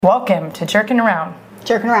Welcome to Jerking Around.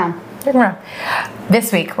 Jerking around. Jerking Around.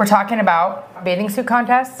 This week, we're talking about bathing suit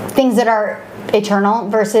contests, Things that are eternal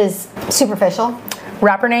versus superficial.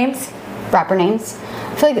 rapper names. Rapper names.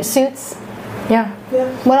 I feel like it suits. Yeah.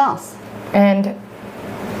 What else? And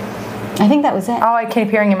I think that was it. all I keep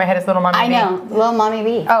hearing in my head is Little Mommy I B. know. Lil Mommy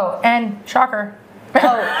B. Oh, and shocker.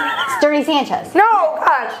 Oh, Sturdy Sanchez. No,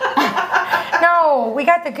 gosh. No, we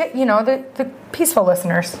got the good, the peaceful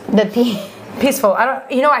listeners. The P. Peaceful.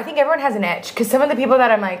 I think everyone has an edge because some of the people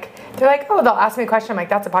that I'm like, they're like, oh, they'll ask me a question. I'm like,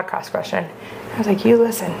 that's a podcast question. I was like, you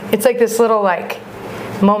listen. It's like this little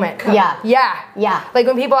moment. Yeah. Yeah. Yeah. Like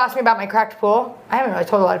when people ask me about my cracked pool, I haven't really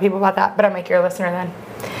told a lot of people about that, but I'm like, you're a listener then.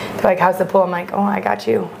 They're like, how's the pool? I'm like, oh, I got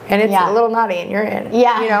you. And it's a little naughty and you're in.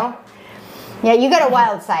 Yeah. Yeah, you got a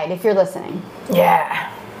wild side if you're listening.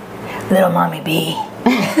 Yeah. Little Mommy B.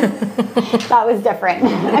 That was different.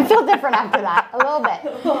 I feel different after that. A little bit.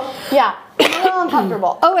 Yeah. A little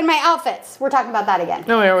uncomfortable. Oh, and my outfits. We're talking about that again.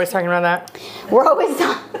 No, we're always talking about that. We're always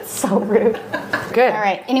so rude. Good. All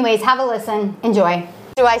right. Anyways, have a listen. Enjoy.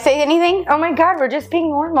 Do I say anything? Oh my God, we're just being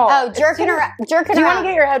normal. Oh, jerking around. Do you want to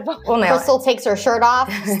get your headphones? We'll nail it. Crystal takes her shirt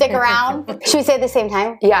off. Stick around. Should we say it at the same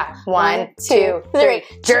time? Yeah. 1, 2, 3.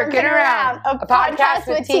 Jerking Around. A podcast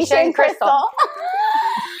with Tisha and Crystal.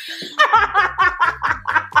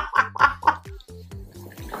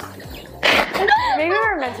 Maybe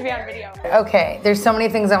we're meant to be on video. Okay, there's so many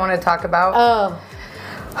things I want to talk about. Oh.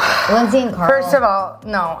 Lindsay and Carl. First of all,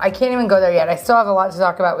 no, I can't even go there yet. I still have a lot to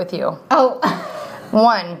talk about with you. Oh.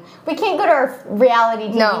 One. We can't go to our reality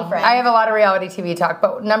TV friends. I have a lot of reality TV talk,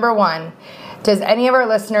 but number one, does any of our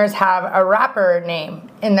listeners have a rapper name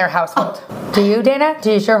in their household? Oh. Do you, Dana?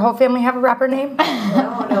 Does your whole family have a rapper name?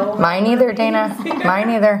 No. Mine either, Dana.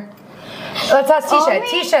 Mine either. Let's ask Tisha.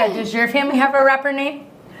 Tisha, does your family have a rapper name?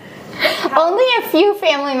 Only a few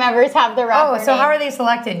family members have the rapper name. Oh, so how are they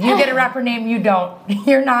selected? You get a rapper name, you don't.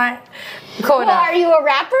 You're not cool enough. Are you a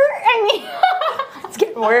rapper? I mean, it's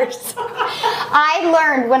getting worse. I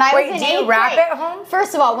learned when I was in 8th grade. Wait, do you rap at home?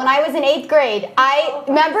 First of all, when I was in 8th grade, I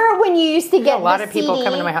remember when you used to get a lot the of people CD,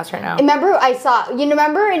 coming to my house right now. Remember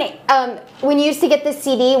when you used to get the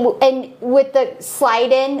CD and with the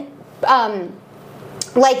slide in,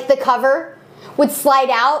 like the cover would slide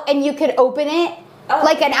out and you could open it?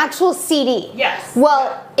 Like an actual CD. Yes.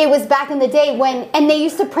 Well, it was back in the day and they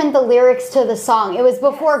used to print the lyrics to the song. It was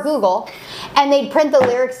before Google. And they'd print the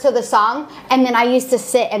lyrics to the song, and then I used to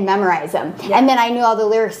sit and memorize them. Yeah. And then I knew all the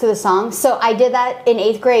lyrics to the song. So I did that in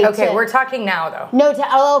 8th grade. Okay, we're talking now, though. No,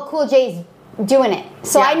 LL Cool J's doing it.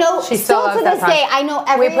 So yeah, I know, still to this day, I know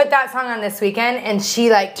every... We put that song on this weekend, and she,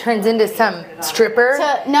 turns into some stripper.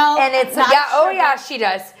 No. And it's... Yeah, oh, yeah, she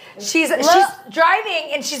does. She's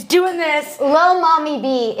driving and she's doing this. Lil Mommy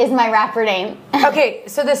B is my rapper name. Okay,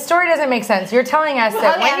 so the story doesn't make sense. You're telling us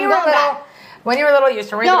that when you were little, you used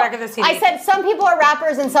to read the back of the CD. I said some people are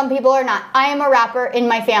rappers and some people are not. I am a rapper in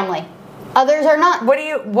my family. Others are not. What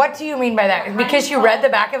do you mean by that? Because you read the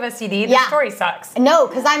back of a CD? The story sucks. No,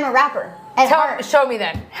 because I'm a rapper. Show me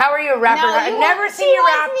then. How are you a rapper? No, I've never seen you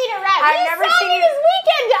rap. Me to rap. I've never seen you this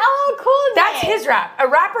weekend. Oh, cool. That's his rap. A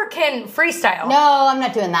rapper can freestyle. No, I'm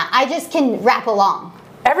not doing that. I just can rap along.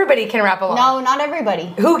 Everybody can rap along. No, not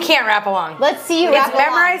everybody. Who can't rap along? Let's see you rap along. It's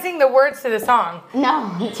memorizing the words to the song.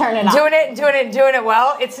 No, turn it off. Doing it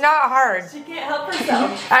well. It's not hard. She can't help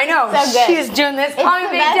herself. I know. So good. She's doing this, calling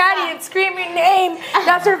me Big Daddy and screaming your name.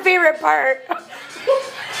 That's her favorite part.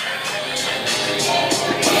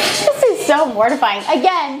 This is so mortifying.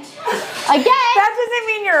 Again. That doesn't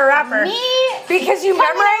mean you're a rapper. Because you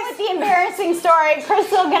memorize. With the embarrassing story,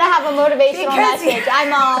 Crystal gonna have a motivational message.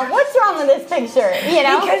 I'm all, what's wrong with this picture? You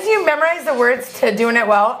know? Because you memorize the words to doing it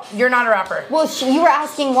well, you're not a rapper. Well, you were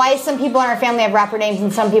asking why some people in our family have rapper names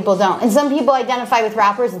and some people don't, and some people identify with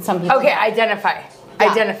rappers and some people don't. Identify.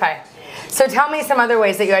 So tell me some other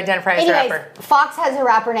ways that you identify as a rapper. Fox has a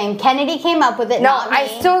rapper name. Kennedy came up with it. No,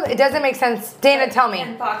 it doesn't make sense. Dana, tell me.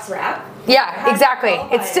 Can Fox rap? Yeah, exactly.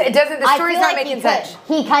 The story's not making sense.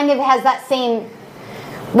 He kind of has that same.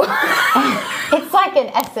 It's like an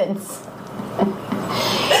essence.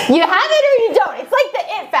 You have it or you don't. It's like the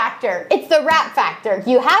it factor. It's the rap factor.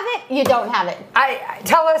 You have it, you don't have it.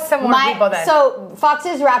 Tell us some more people then. So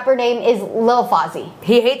Fox's rapper name is Lil Fozzy.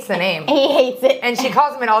 He hates the name. He hates it. And she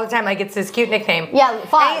calls him it all the time like it's his cute nickname. Yeah,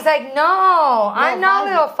 Foz. And he's like, no, I'm not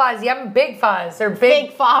Lil Fozzy. I'm Big Foz. Or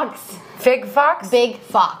Big Fox. Big Fox? Big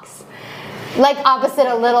Fox. Like opposite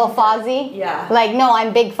of Little Fozzy. Yeah. Like, no,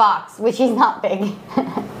 I'm Big Fox, which he's not big.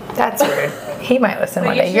 That's weird. He might listen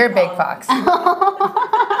one day. You're Big Fox.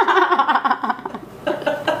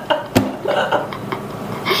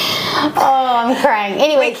 Oh, I'm crying.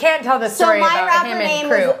 Anyway, We can't tell the story so my about rapper him and name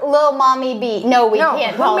Crew. is Lil Mommy B. No, we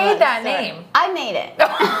can't. Who tell made that story. name? I made it.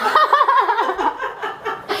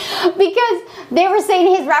 Because they were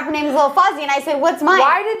saying his rapper name is Lil Fozzie, and I said, "What's mine?"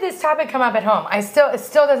 Why did this topic come up at home? It still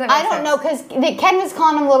doesn't make I don't know, because Ken was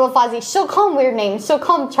calling him Little Fozzie. She'll call him weird names. She'll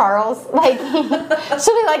call him Charles. Like, she'll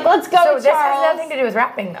be like, "Let's go, So Charles." this has nothing to do with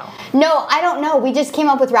rapping, though. No, I don't know. We just came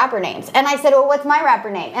up with rapper names. And I said, "Well, what's my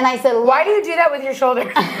rapper name?" And I said, Why do you do that with your shoulder?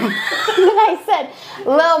 And I said,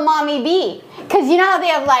 Lil Mommy B. Because you know how they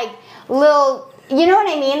have like Lil, you know what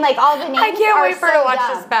I mean? Like all the names I can't are wait for her so to watch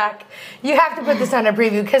dumb. this back. You have to put this on a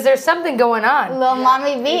preview because there's something going on. Lil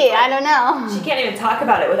Mommy B. I don't know. She can't even talk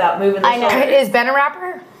about it without moving the I know. shoulders. Is Ben a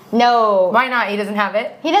rapper? No. Why not? He doesn't have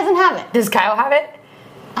it. He doesn't have it. Does Kyle have it?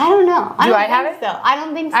 I don't know. Do don't I have think it? So. I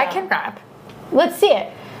don't think so. I can rap. Let's see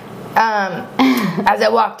it. As I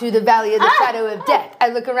walk through the valley of the shadow of death, I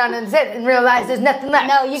look around and sit and realize there's nothing left.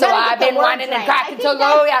 No, you so gotta I've get the been words whining and right. cracking I so think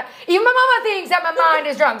low, that's- yeah. Even my mama thinks that my mind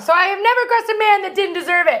is drunk. So I have never crushed a man that didn't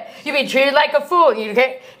deserve it. You've been treated like a fool. You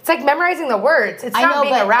okay? It's like memorizing the words. It's I not know,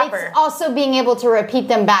 being but a rapper. it's also being able to repeat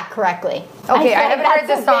them back correctly. Okay, feel I like haven't heard that's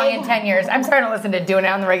this a song big- in 10 years. I'm starting to listen to doing it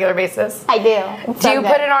on a regular basis. I do. It's Do so you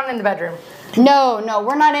good. put it on in the bedroom? No,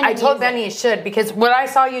 we're not in. I told Benny you should because what I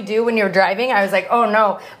saw you do when you were driving, I was like, oh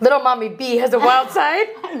no, little mommy B has a wild side.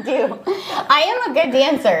 I do. I am a good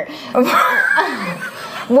dancer.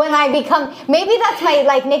 When I become, maybe that's my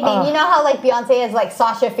like nickname. You know how like Beyonce is like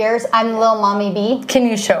Sasha Fierce. I'm Lil Mommy B. Can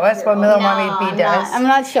you show us what little mommy B I'm does? not, I'm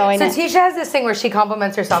not showing So it. Tisha has this thing where she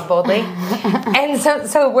compliments herself boldly, and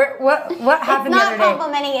so what It's happened the not other day?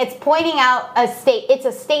 complimenting. It's pointing out a state. It's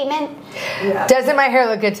a statement. Yeah. Doesn't my hair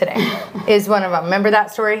look good today? Is one of them. Remember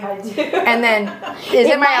that story? I do. And then If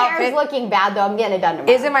isn't my my hair is outfit? looking bad though, I'm getting it done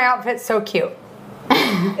tomorrow. Isn't my outfit so cute?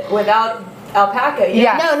 Without alpaca.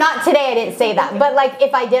 Yeah. No, not today. I didn't say that. But like,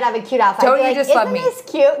 if I did have a cute outfit, Don't I'd be you like, just love "Isn't me?" this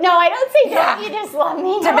cute?" No, I don't say, Yeah. "Don't you just love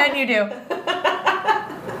me?" To No. Ben, you do.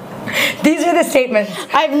 These are the statements.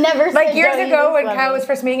 I've never Like said, years "Don't you ago just when love Kyle me?" was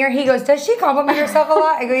first meeting her, he goes, "Does she compliment herself a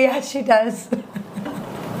lot?" I go, "Yeah, she does."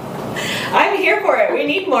 I'm here for it. We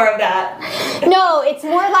need more of that. No, it's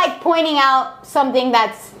more like pointing out something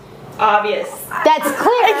that's Obvious. clear.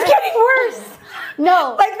 It's getting worse.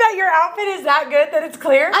 No, Like that your outfit is that good that it's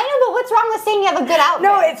clear? I know, but what's wrong with saying you have a good outfit?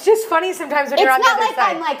 No, it's just funny sometimes when It's you're on the not other like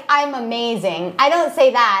side. I'm like, I'm amazing. I don't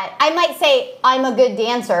say that. I might say I'm a good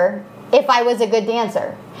dancer if I was a good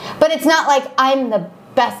dancer. But it's not like I'm the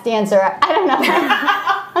best dancer. I don't know.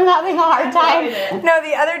 I'm having a hard time. No,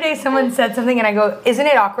 the other day someone said something and I go, "Isn't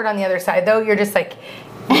it awkward on the other side though?" You're just like,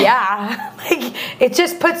 "Yeah." Like it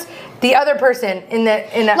just puts the other person in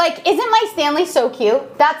a Like, isn't my Stanley so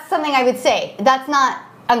cute? That's something I would say. That's not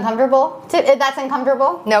uncomfortable. That's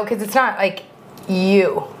uncomfortable? No, because it's not like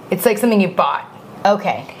you. It's like something you bought.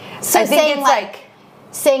 Okay. So I think saying it's like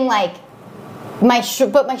saying like my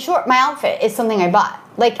outfit is something I bought.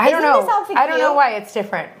 Like, I don't isn't know. This outfit I don't know cute? why it's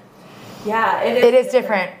different. Yeah, It is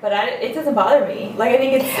different. But it doesn't bother me. Like, I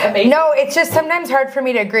think it's amazing. No, it's just sometimes hard for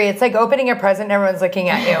me to agree. It's like opening a present and everyone's looking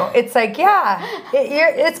at you. It's like, yeah,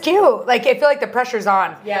 it's cute. Like, I feel like the pressure's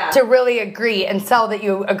on to really agree and sell that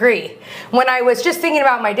you agree. When I was just thinking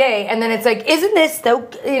about my day and then it's like, isn't this so,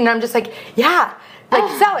 and I'm just like, yeah, like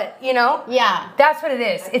sell it, you know? Yeah. That's what it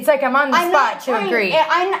is. It's like I'm on the spot to agree.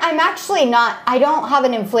 I'm actually not, I don't have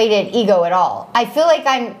an inflated ego at all. I feel like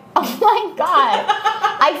I'm, oh my God.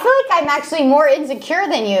 I feel like I'm actually more insecure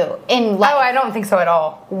than you in life. Oh, I don't think so at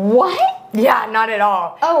all. What? Yeah, not at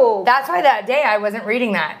all. Oh. That's why that day I wasn't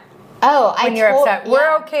reading that. Oh, When you're upset.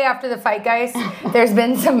 We're okay after the fight, guys. There's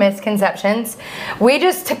been some misconceptions. We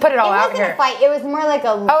just put it all It out wasn't here. a fight. It was more like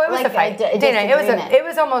a. Oh, it was a fight. Dana, disagreement. it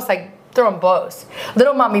was almost like throwing blows.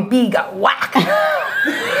 Little mommy B got whacked.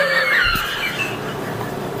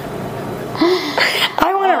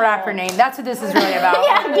 I want a rapper name. That's what this is really about.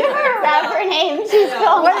 Yeah, give her a rapper name. She's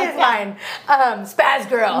still What is mine? Spaz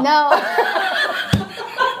Girl. No.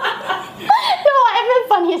 No, I have the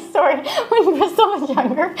funniest story. When Crystal was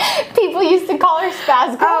younger, people used to call her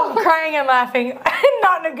Spaz Girl. Oh, crying and laughing.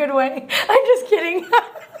 Not in a good way. I'm just kidding.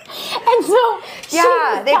 And so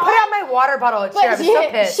Yeah, they put out my water bottle at cheer. I'm so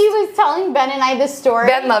pissed. she was telling Ben and I this story.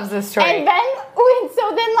 Ben loves this story. And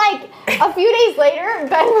so then like a few days later,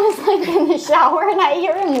 Ben was like in the shower and I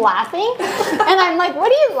hear him laughing. And I'm like,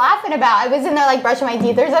 what are you laughing about? I was in there like brushing my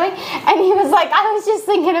teeth or something. And he was like, I was just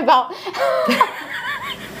thinking about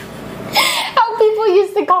how people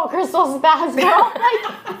used to call Crystal Spaz Girl.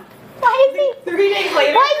 Like, why is he 3 days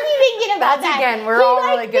later. Why is he thinking about That's that? again, we're He, all like,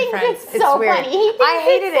 really good thinks friends. It's It's so weird. funny. He thinks I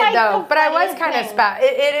hated it's, it like, though, the but I was funniest kind of thing.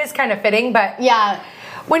 it is kind of fitting, but Yeah.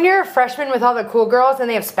 when you're a freshman with all the cool girls and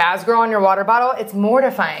they have Spaz Girl on your water bottle, it's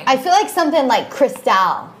mortifying. I feel like something like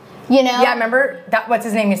Cristal, you know? Yeah, remember that? What's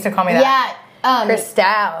his name used to call me that? Yeah.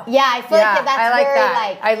 Cristal. Yeah, I feel like that's I like very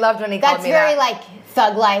that. like. I loved when he called That's me very that. like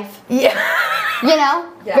thug life. Yeah. You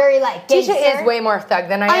know? Yeah. Very like. Tisha gangster. is way more thug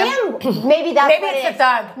than I I am. am. Maybe that's Maybe what it's it the is.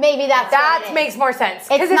 thug. Maybe that's what That it is. makes more sense.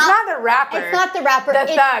 Because it's not the rapper. It's not the rapper. The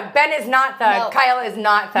It's- thug. Ben is not thug. No. Kyle is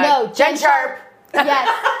not thug. No, Jen Sharp. Yes.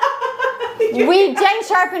 Jen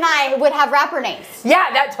Sharp and I would have rapper names.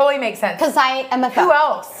 Yeah, that totally makes sense. Because I am a thug. Who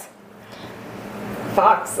else?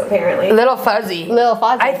 Fox, apparently. Little Fuzzy. Lil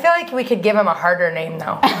Fuzzy. I feel like we could give him a harder name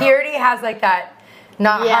though. He already has like that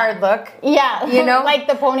not Yeah. hard look. Yeah. You know? like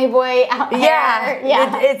the pony boy out Yeah. hair.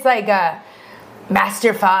 Yeah. It's like a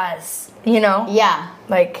Master Foz, you know? Yeah.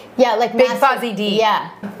 Like Yeah, like Big Master- Fuzzy D. Yeah.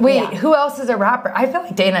 Wait, Yeah. who else is a rapper? I feel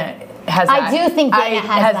like Dana has that. I do think Dana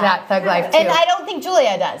has that. thug life too. And I don't think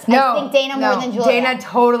Julia does. I think Dana more than Julia. Dana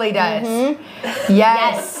totally does.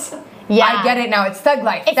 Yes. Yeah. I get it now. It's thug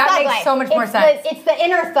life. It's that thug makes life. so much more It's sense. It's the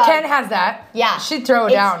inner thug. Ken has that. Yeah. She'd throw it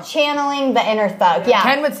It's down. channeling the inner thug. Yeah.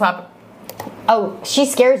 Ken would slap. Oh, she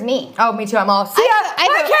scares me. Oh, me too. I'm all, see ya.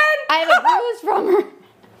 Bye, Ken. I have a bruise from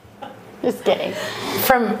her. Just kidding.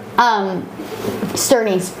 From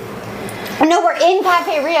Sternies. No, we're in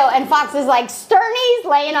Cafe Rio, and Fox is like, Sternies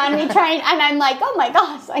laying on me, trying, and I'm like, oh my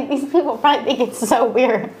gosh, like these people probably think it's so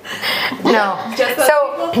weird. No. Just those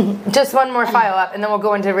So, just one more file up, and then we'll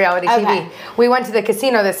go into reality TV. Okay. We went to the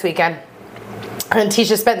casino this weekend, and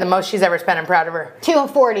Tisha spent the most she's ever spent. I'm proud of her.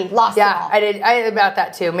 240, lost it Yeah, all. I did about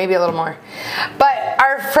that too, maybe a little more. But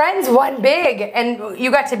our friends won big, and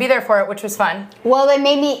you got to be there for it, which was fun. Well, it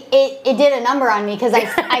made me, it did a number on me because I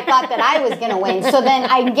thought that I was going to win. So then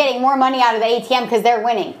I'm getting more money out of the ATM because they're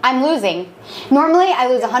winning. I'm losing. Normally I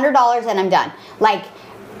lose $100 and I'm done. Like,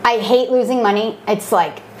 I hate losing money. It's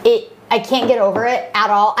like, I can't get over it at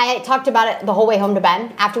all. I had talked about it the whole way home to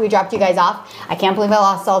Ben after we dropped you guys off. I can't believe I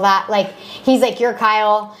lost all that. Like, he's like, you're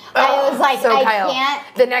Kyle. I was like, So I Kyle, can't.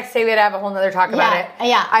 the next day we had to have a whole nother talk about it.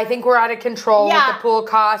 Yeah. I think we're out of control Yeah. with the pool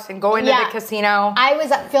costs and going to the casino. I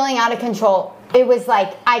was feeling out of control. It was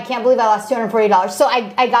like, I can't believe I lost $240. So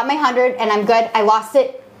I got my 100 and I'm good. I lost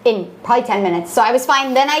it in probably 10 minutes. So I was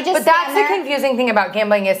fine. Then I just But that's stand the there. confusing thing about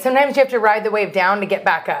gambling is sometimes you have to ride the wave down to get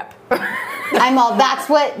back up. I'm all, that's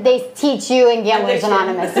what they teach you in Gamblers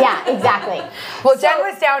Anonymous. Yeah, exactly. Well, So- Jen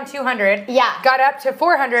was down 200. Yeah. Got up to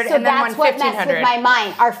 400 So and then won that's what messed 1,500. with my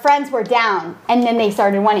mind. Our friends were down and then they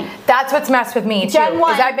started winning. That's what's messed with me too. Jen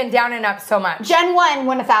won. Because I've been down and up so much. Gen 1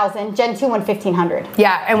 won 1,000. Gen 2 won 1,500.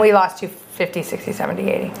 Yeah, and we lost to 50, 60, 70,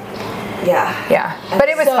 80. Yeah. Yeah. But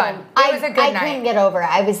it was So fun. It was a good I night. couldn't get over it.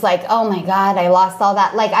 I was like, oh my God, I lost all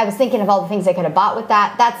that. Like, I was thinking of all the things I could have bought with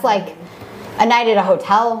that. That's like a night at a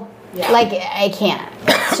hotel. Yeah. Like, I can't.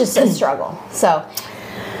 It's just a struggle. So,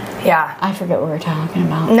 Yeah. I forget what we were talking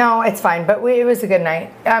about. No, it's fine, but it was a good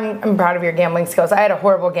night. I'm proud of your gambling skills. I had a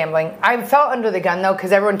horrible gambling. I felt under the gun though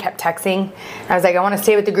because everyone kept texting. I was like, I want to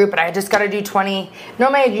stay with the group, but I just got to do 20.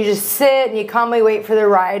 Normally, you just sit and you calmly wait for the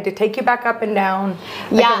ride to take you back up and down.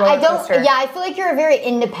 Like Yeah, a roller I don't. coaster. Yeah, I feel like you're a very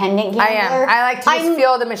independent gambler. I am. I like to just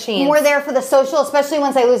feel the machines. More there for the social, especially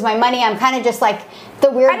once I lose my money. I'm kind of just like the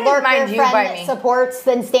I weird didn't lurker mind you friend by that me. supports,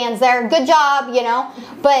 then stands there. Good job, you know.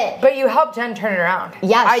 But you helped Jen turn it around.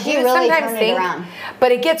 Yeah, I she do really sometimes turned it think, around.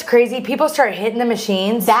 but it gets crazy. People start hitting the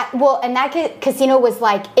machines. and that casino was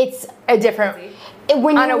like it's a different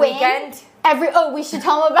when on you a win, weekend. we should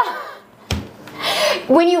tell them about.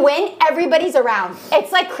 When you win, everybody's around.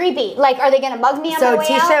 It's like creepy. Like, are they gonna mug me on So my way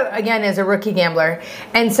Tisha out? again is a rookie gambler,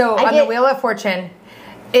 and so on the Wheel of Fortune.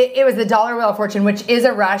 It was the dollar Wheel of Fortune, which is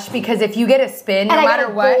a rush because if you get a spin, no And I got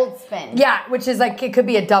matter a what, gold spin. yeah, which is like it could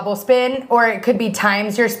be a double spin or it could be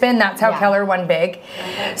times your spin. That's how Yeah. Keller won big.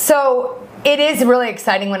 So it is really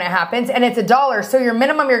exciting when it happens, and it's $1. So your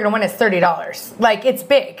minimum you're going to win is $30. Like it's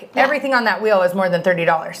big. Yeah. Everything on that wheel is more than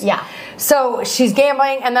 $30. Yeah. So she's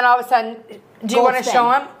gambling, and then all of a sudden, do you Gold want to spin. show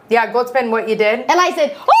him? Yeah, gold spin. What you did? And I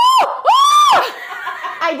said, oh, oh!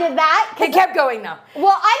 I did that. It kept going though.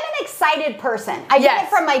 Well, I'm an excited person. I get it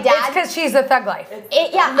from my It's dad. because she's a thug life.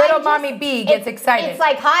 Yeah, Little I just- mommy B gets excited. It's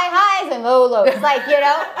like high highs and low lows. Like, you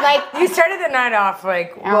know, like You started the night off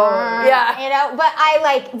like, whoa, yeah. you know, but I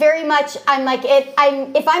like very much. I'm like it.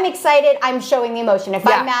 If I'm excited, I'm showing the emotion. If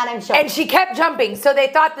I'm mad, I'm showing. And she kept jumping, so they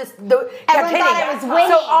thought kept Everyone hitting. thought I was winning.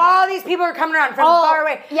 So all these people are coming around from Oh, far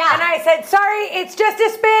away. yeah. And I said, sorry, it's just a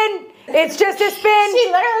spin. It's just a spin. She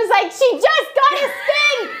literally was like, she just got a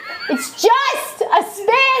spin. It's just a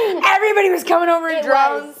spin. Everybody was coming over in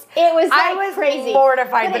drones. It was like I was crazy.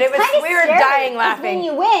 mortified, but it's it was kinda we were scary, dying 'cause laughing. When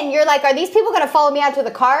you win, you're like, are these people going to follow me out to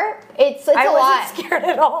the car? It's I a wasn't lot. scared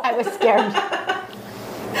at all. I was scared.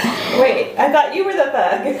 Wait, I thought you were the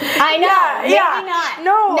thug. I know. Yeah. Maybe not.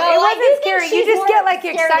 No, it I wasn't do think scary. You she's just more get, like,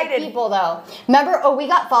 scared of excited. people, though. Remember? We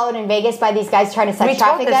got followed in Vegas by these guys trying to set We told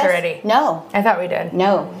traffic this us. already. No. I thought we did.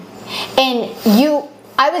 No. And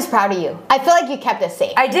I was proud of you. I feel like you kept us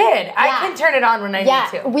safe. I did. Yeah. I can turn it on when I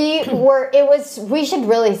need to. We should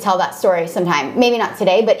really tell that story sometime. Maybe not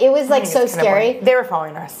today, but it was like so It's kinda scary. boring. They were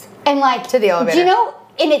following us. And like To the elevator. Do you know?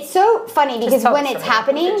 And it's so funny because tell when the it's story.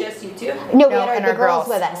 happening, Was it just you two? no, we No, had and the our girls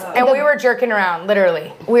girls with us, And The- we were jerking around,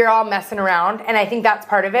 literally. We were all messing around, and I think that's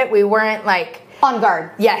part of it. We weren't like, on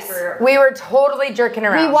guard. yes, we were totally jerking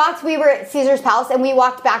around. We were at Caesar's Palace, and we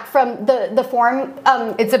walked back from the Forum.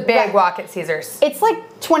 It's a big right. walk at Caesars. It's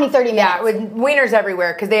like 20, 30 minutes. Yeah, with wieners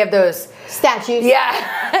everywhere because they have those. Statues.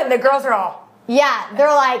 Yeah, and the girls are all. Yeah,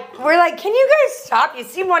 they're like, We're like, can you guys stop? You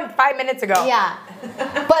seen one 5 minutes ago. yeah.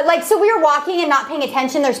 But like, so we were walking and not paying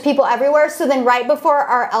attention. There's people everywhere. So then right before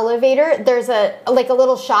our elevator, there's a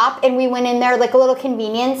little shop, and we went in there, like a little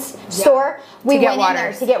convenience store. We get went in there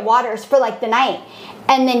waters. to get waters for like the night.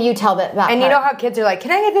 And then you tell that And you part. know how kids are like,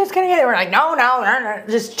 can I get this? Can I get it? We're like, no,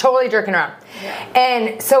 just totally jerking around. Yeah.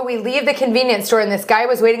 And so we leave the convenience store, and this guy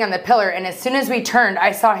was waiting on the pillar. And as soon as we turned,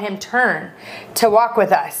 I saw him turn to walk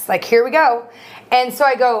with us. Like, here we go. And so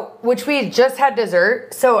I go, which we just had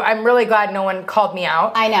dessert. So I'm really glad no one called me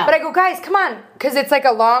out. I know. But I go, guys, come on. Because it's like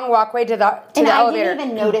a long walkway to the And I elevator. didn't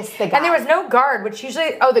even notice the guy. And there was no guard, which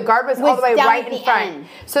usually, the guard was all the way down right at in the front. end.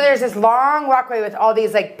 So there's this long walkway with all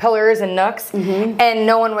these like pillars and nooks, and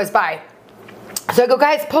no one was by. So I go,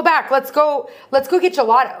 guys, pull back. Let's go get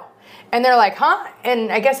gelato. And they're like, huh?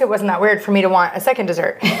 And I guess it wasn't that weird for me to want a second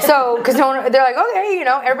dessert. So, because they're like, okay,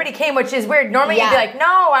 everybody came, which is weird. Normally you'd be like, no,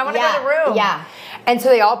 I want to go to the room. Yeah. And so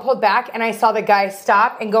they all pulled back, and I saw the guy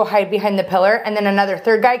stop and go hide behind the pillar, and then another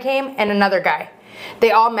third guy came, and another guy.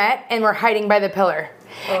 They all met and were hiding by the pillar.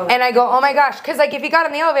 And I go, oh my gosh, because like if you got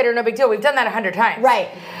in the elevator, no big deal. We've done that 100 times. Right.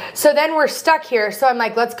 So then we're stuck here. So I'm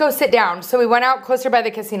like, let's go sit down. So we went out closer by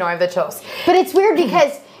the casino. I have the chills. But it's weird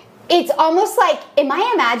because it's almost like, am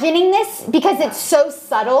I imagining this? Because it's so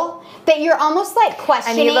subtle that you're almost like And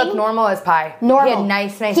questioning. he looked normal as pie. Normal. He had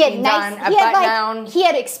nice jeans on, a button down. He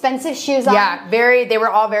had expensive shoes on. Yeah, they were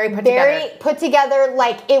all very put together. Put together.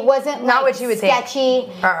 Like it wasn't Not like what you would sketchy.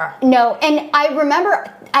 think. No, and I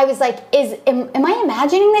remember I was like, am I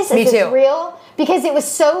imagining this? Me Is this too. real? Because it was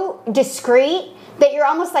so discreet that you're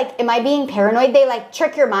almost like, am I being paranoid? They like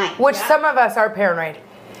trick your mind. Which some of us are paranoid.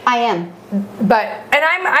 I am. But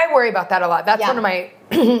I worry about that a lot. That's Yeah. one of my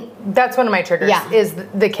that's one of my triggers Yeah. is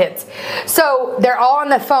the kids. So they're all on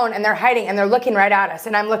the phone and they're hiding and they're looking right at us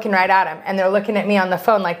and I'm looking right at them and they're looking at me on the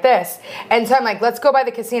phone like this. And so I'm like, let's go by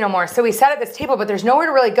the casino more. So we sat at this table, but there's nowhere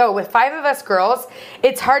to really go. With 5 of us girls,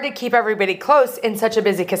 it's hard to keep everybody close in such a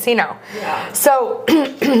busy casino. Yeah. So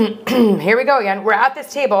here we go again. We're at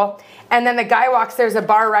this table. And then the guy walks, there's a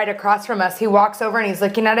bar right across from us. He walks over and he's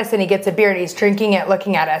looking at us and he gets a beer and he's drinking it,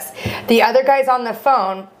 looking at us. The other guy's on the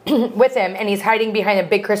phone with him and he's hiding behind a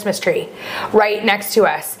big Christmas tree right next to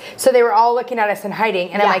us. So they were all looking at us and hiding.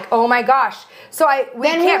 And I'm Yeah. like, oh my gosh. So we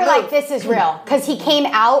Then we can't were move. like, this is real. Because he came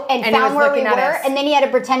out and And he found was where we looking were. at us. And then he had to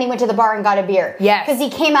pretend he went to the bar and got a beer. Yes. Because he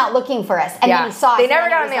came out looking for us. And then he saw us. They and never then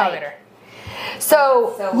got he on the was like- elevator.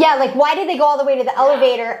 So Yeah, like why did they go all the way to the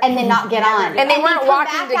elevator and then not get on? and they weren't come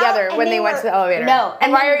walking back together out and when they went were- to the elevator. No.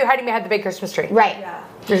 And why then- are you hiding behind the big Christmas tree? Right. Yeah.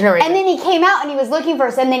 There's no reason. And then he came out and he was looking for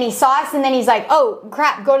us and then he saw us and then he's like, oh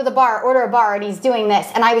crap, go to the bar, order a bar, and he's doing this.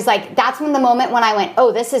 And I was like, that's when the moment when I went,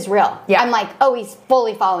 oh, this is real. Yeah. I'm like, oh, he's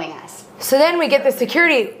fully following us. So then we get the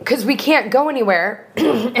security because we can't go anywhere.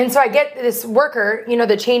 And so I get this worker,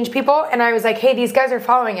 the change people. And I was like, hey, these guys are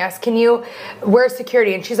following us. Where's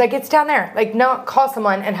security? And she's like, it's down there. Like, no, call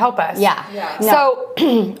someone and help us. Yeah. No.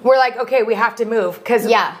 So we're like, okay, we have to move. Because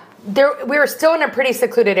Yeah. we were still in a pretty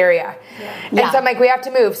secluded area. And Yeah. so I'm like, we have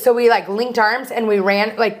to move. So we like linked arms and we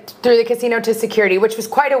ran like through the casino to security, which was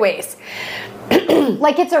quite a ways.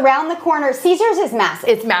 Like it's around the corner. Caesar's is massive.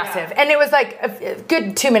 It's massive. Yeah. And it was like a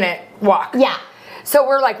good 2-minute walk. Yeah. So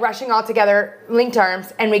we're like rushing all together, linked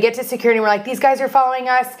arms, and we get to security and we're like, these guys are following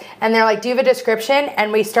us. And they're like, do you have a description?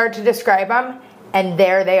 And we start to describe them. And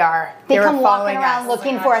there they are. They were come walking following around us.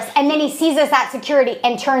 looking for us. And then he sees us at security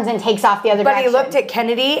and turns and takes off the other But direction. he looked at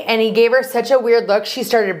Kennedy and he gave her such a weird look. She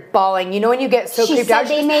started bawling. You know when you get so She creeped said out?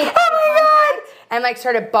 they She goes, made oh eye my contact. God. And like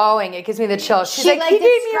started bawling. It gives me the chills. She's She like, like he gave me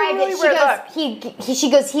a described really it. weird look.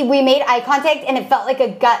 She goes, we made eye contact and it felt like a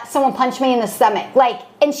gut. Someone punched me in the stomach. Like,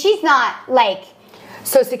 and she's not like,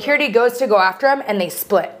 So security goes to go after him and they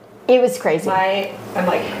split. it was crazy. I'm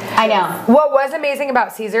like, I know. What was amazing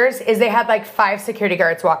about Caesars is they had like 5 security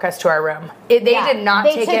guards walk us to our room. They Yeah. did not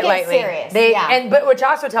They take took it it lightly. serious. Yeah. But which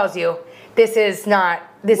also tells you this is not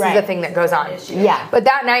this is Right. the thing that goes on. Yeah. But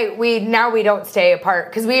that night, we don't stay apart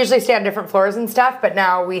because we usually stay on different floors and stuff. But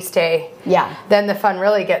now we stay. Yeah. Then the fun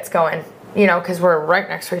really gets going. You know, because we're right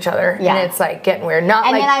next to each other, Yeah. and it's like getting weird. Not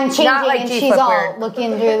And like then I'm changing, not like and G she's Flip all weird.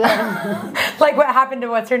 looking through the. Like what happened to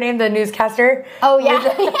what's her name, the newscaster? Oh yeah.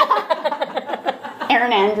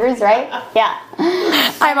 Erin Andrews, right? Yeah.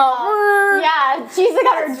 I'm all. Yeah, she's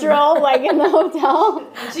got her drill like in the hotel.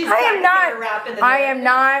 She's I am practicing her rap in the not. I mirror. am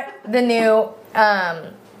not the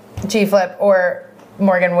new G Flip or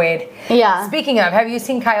Morgan Wade. Yeah. Speaking of, have you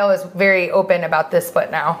seen Kyle is very open about this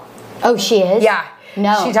split now? Oh, she is? Yeah.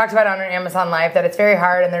 No. She talked about it on her Amazon Live that it's very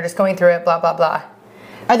hard and they're just going through it, blah, blah, blah.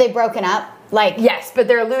 Are they broken up? Like, Yes, but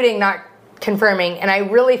they're alluding, not confirming. And I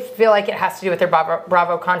really feel like it has to do with their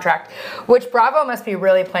Bravo contract, which Bravo must be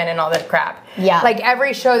really planning all this crap. Yeah. Like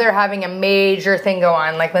every show they're having a major thing go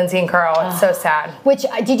on, like Lindsay and Carl. It's so sad. which,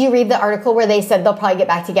 did you read the article where they said they'll probably get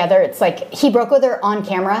back together? It's like, he broke with her on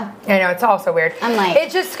camera. I know, it's also weird. I'm like- it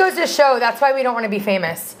just goes to show that's why we don't want to be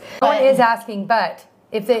famous. No one is asking, but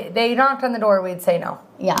if they knocked on the door, we'd say no.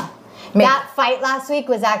 Yeah. Maybe. That fight last week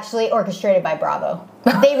was actually orchestrated by Bravo.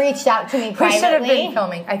 They reached out to me We privately. should have been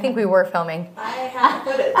filming. I think we were filming. I have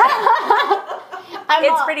footage.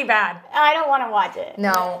 It's pretty bad. I don't want to watch it.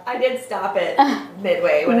 No. I did stop it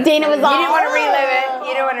midway. When Dana was You all- didn't want to relive it.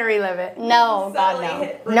 You don't want to relive it. No, God,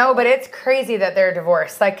 no. No, but it's crazy that they're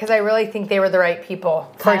divorced. Like, because I really think they were the right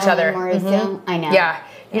people for each Kyle other. and Mauricio? I know. Yeah.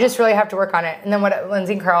 You just really have to work on it. And then what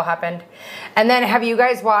Lindsay and Carl happened. And then have you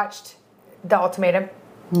guys watched The Ultimatum?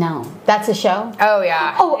 No. That's a show? Oh,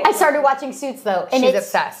 yeah. Oh, I started watching Suits, though. And She's it's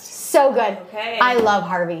obsessed. so good. Okay. I love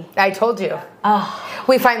Harvey. I told you. Oh,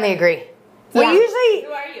 We finally agree. Yeah. We usually...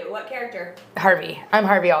 Who are you? What character? Harvey. I'm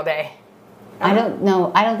Harvey all day. I don't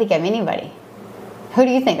know. I don't think I'm anybody. Who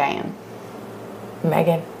do you think I am?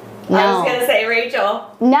 Megan. No. I was gonna say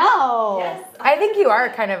Rachel. No. Yes. I think you are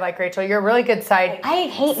kind of like Rachel. You're a really good side. I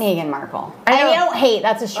hate Meghan Markle. I know. mean, I don't hate.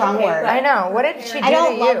 That's a strong Okay, word. but- I know. What did she do I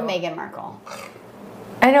don't to love you? Meghan Markle.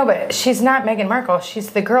 I know, but she's not Meghan Markle.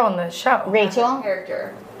 She's the girl in the show. Rachel,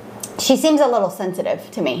 Character. she seems a little sensitive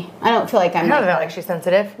to me. I don't feel like I'm I don't like feel her. like she's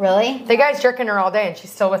sensitive. Really? The guy's jerking her all day and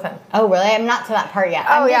she's still with him. Oh, really? I'm not to that part yet.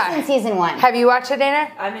 Oh, I'm yeah. just in season 1. Have you watched it,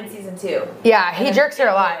 Dana? I'm in season 2. Yeah, he jerks her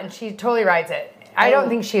a lot and she totally rides it. I don't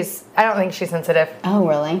think she's sensitive. Oh,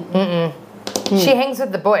 really? She hangs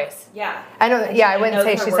with the boys. Yeah. I know. And Yeah, she I wouldn't knows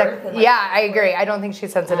say her she's worth like. and, like, Yeah, I agree. I don't think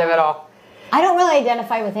she's sensitive at all. I don't really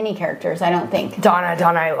identify with any characters, I don't think. Donna,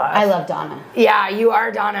 I love. I love Donna. Yeah, you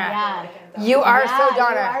are Donna. Yeah. You are Yeah, so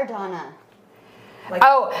Donna. You are Donna. Like,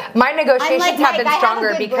 Oh, my negotiations like have Mike, been I have a stronger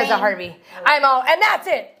good because brain. of Harvey. I'm all, and that's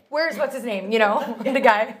it. What's his name? You know, the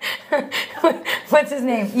guy. What's his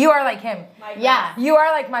name? You are like him. Yeah. You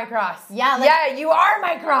are like Mike Ross. Yeah, like- yeah, you are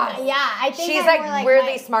Mike Ross. Yeah, I think She's I'm like, more like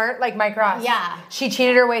weirdly Mike. smart, like Mike Ross. Yeah. She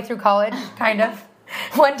cheated her way through college, kind of.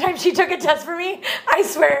 One time she took a test for me. I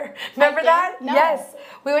swear. Remember did? that? No. Yes.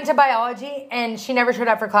 We went to biology and she never showed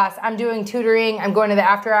up for class. I'm doing tutoring. I'm going to the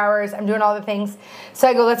after hours. I'm doing all the things. So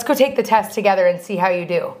I go, let's go take the test together and see how you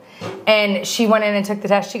do. And she went in and took the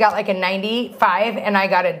test. She got like a 95 and I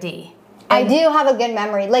got a D. I do have a good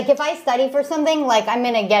memory. Like, if I study for something, like, I'm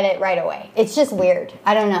going to get it right away. It's just weird.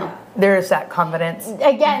 I don't know. There's that confidence.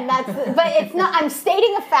 Again, but it's not, I'm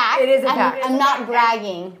stating a fact. It is a fact. I'm not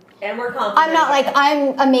bragging. and we're confident. I'm not like,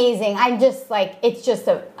 I'm amazing. I'm just like, it's just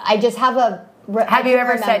I just have a. Have you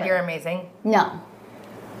ever said you're amazing? No.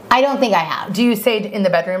 I don't think I have. Do you say in the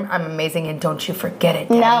bedroom, I'm amazing and don't you forget it,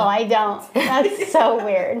 Daddy? No, I don't. That's so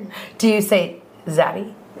weird. Do you say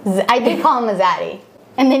Zaddy? I did call him a zaddy.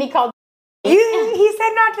 And then he called. He said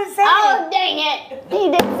not to say Oh, dang it. He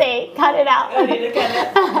did say, cut it out. I need to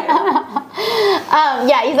kind of-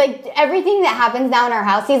 Yeah, he's like, everything that happens now in our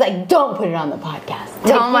house, he's like, don't put it on the podcast.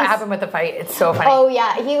 Tell him what Like, happened with the fight. It's so funny. Oh,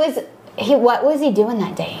 yeah. What was he doing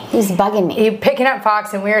that day? He was bugging me. He picking up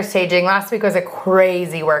Fox and we were staging. Last week was a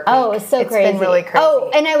crazy work week. Oh, it was so crazy. It's been really crazy.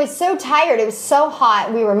 Oh, and I was so tired. It was so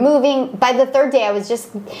hot. We were moving. By the third day, I was just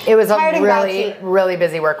it was a tired and really, grouchy. really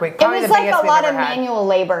busy work week. It Probably was the like biggest a lot we've of ever had. manual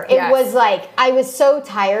labor. It Yes. was like, I was so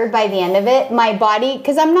tired by the end of it. My body,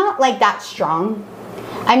 because I'm not like that strong.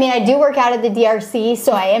 I mean, I do work out at the DRC,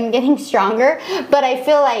 so I am getting stronger, but I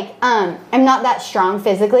feel like I'm not that strong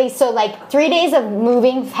physically. So like 3 days of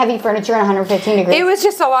moving heavy furniture in 115 degrees. It was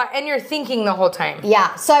just a lot, and you're thinking the whole time.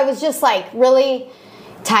 Yeah, so I was just like really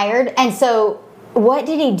tired. And so what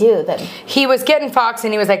did he do? He was getting Fox,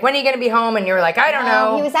 and he was like, "When are you going to be home?" And you were like, "I don't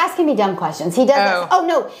know." He was asking me dumb questions. He does Oh. this. Oh,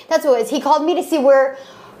 no, that's what it was. He called me to see where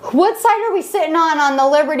what side are we sitting on the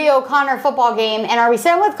Liberty O'Connor football game? And are we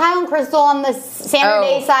sitting with Kyle and Crystal on the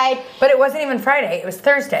Saturday side? But it wasn't even Friday. It was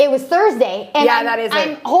Thursday. It was Thursday. And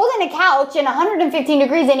I'm holding a couch in 115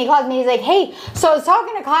 degrees, and he calls me. He's like, hey, so I was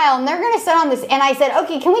talking to Kyle, and they're going to sit on this. And I said,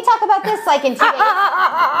 okay, can we talk about this like in 2 days?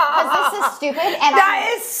 Because this is stupid. And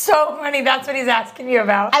that is so funny. That's what he's asking you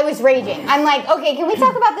about. I was raging. I'm like, okay, can we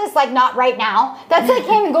talk about this like not right now? That's like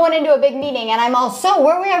him going into a big meeting, and I'm all, so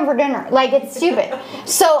where are we having for dinner? Like, it's stupid.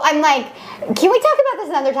 So I'm like, can we talk about this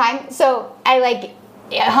another time? So I like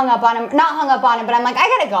hung up on him. Not hung up on him, but I'm like, I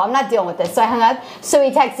gotta go. I'm not dealing with this. So I hung up. So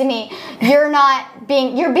he texted me,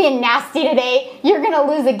 you're being nasty today. You're gonna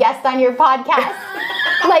lose a guest on your podcast.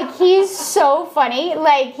 Like, he's so funny.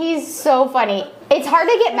 Like, he's so funny. It's hard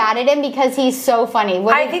to get mad at him because he's so funny.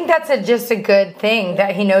 I think that's just a good thing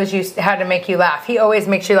that he knows how to make you laugh. He always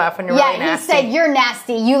makes you laugh when you're really nasty. Yeah, he said, you're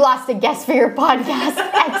nasty. You lost a guest for your podcast.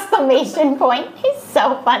 Exclamation point. He's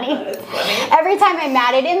so funny. Every time I'm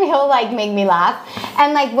mad at him, he'll like make me laugh.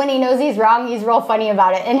 And like when he knows he's wrong, he's real funny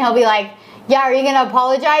about it. And he'll be like, yeah, are you going to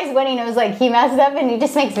apologize? When he knows like he messed up, and he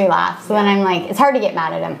just makes me laugh. So then I'm like, it's hard to get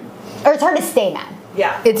mad at him. Or it's hard to stay mad.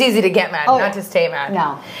 Yeah. It's easy to get mad, not to stay mad.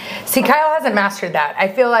 No. See, Kyle hasn't mastered that. I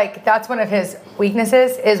feel like that's one of his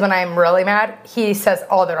weaknesses is when I'm really mad, he says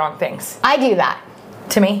all the wrong things. I do that.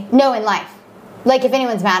 To me? No, in life. Like if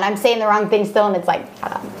anyone's mad, I'm saying the wrong thing still, and it's like,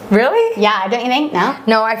 shut up. Really? Yeah, don't you think? No?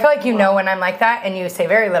 No, I feel like you know when I'm like that, and you say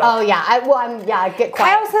very little. Oh, yeah. I get quiet.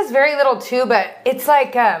 Kyle says very little too, but it's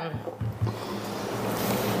like,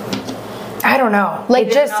 I don't know. Like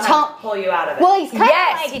it just pull you out of it. Well, he's kind of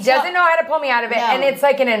like, he doesn't know how to pull me out of it, and it's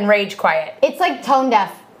like an enraged quiet. It's like tone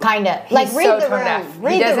deaf, kind of. Like He's read so the tone room. deaf.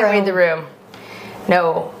 Read He doesn't the room. read the room.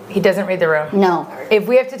 No, he doesn't read the room. No. If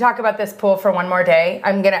we have to talk about this pool for one more day,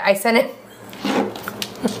 I sent it.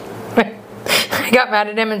 I got mad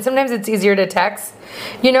at him, and sometimes it's easier to text,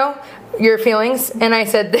 your feelings. And I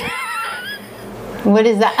said, what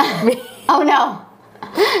is that? Oh no.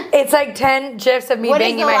 It's like 10 GIFs of me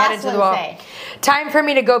banging my head into the wall. Say? Time for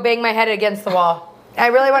me to go bang my head against the wall. I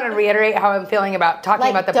really want to reiterate how I'm feeling about talking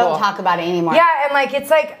about the pool. Don't talk about it anymore. Yeah, and like it's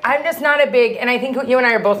like I'm just not a big, and I think you and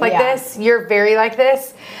I are both like this. You're very like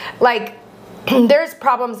this. Like there's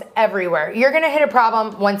problems everywhere. You're gonna hit a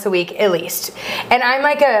problem once a week at least. And I'm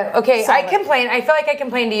like I complain. I feel like I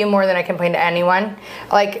complain to you more than I complain to anyone.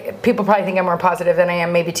 Like people probably think I'm more positive than I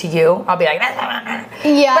am maybe to you. I'll be like,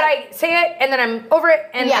 yeah. But I say it and then I'm over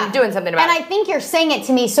it and I'm doing something about it. And I think you're saying it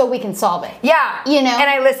to me so we can solve it. Yeah. And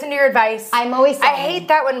I listen to your advice. I'm always saying. I hate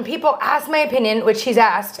that when people ask my opinion, which he's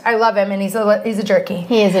asked. I love him and he's a jerky.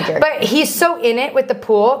 He is a jerky. But he's so in it with the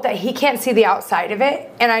pool that he can't see the outside of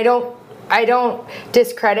it. And I don't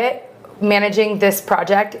discredit managing this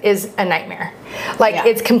project is a nightmare.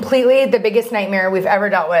 It's completely the biggest nightmare we've ever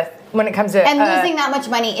dealt with when it comes to and losing that much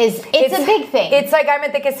money it's a big thing. It's like I'm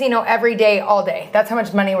at the casino every day, all day. That's how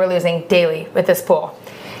much money we're losing daily with this pool.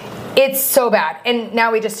 It's so bad. And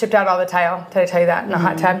now we just chipped out all the tile. Did I tell you that in the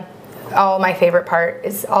hot tub? All my favorite part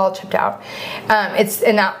is all chipped out.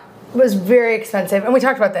 And that was very expensive. And we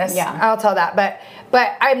talked about this. Yeah. I'll tell that.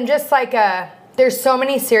 But I'm just like there's so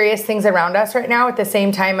many serious things around us right now at the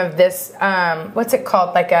same time of this, what's it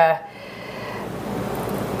called? Like a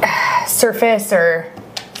surface or...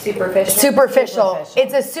 Superficial.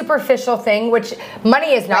 It's a superficial thing, which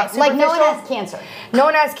money is not superficial. Like no one has cancer. No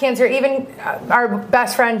one has cancer. Even our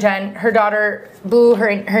best friend Jen, her daughter blew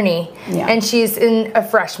her knee, and she's a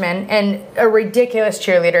freshman and a ridiculous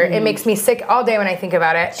cheerleader. It makes me sick all day when I think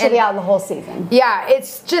about it. She'll be out the whole season. Yeah,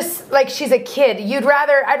 it's just like she's a kid. I'd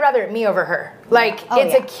rather it me over her. Like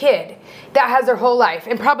a kid that has her whole life,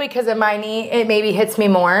 and probably because of my knee, it maybe hits me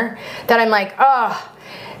more. That I'm like, oh.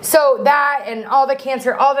 So that and all the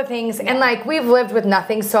cancer, all the things, and like we've lived with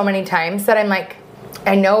nothing so many times that I'm like,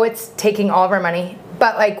 I know it's taking all of our money,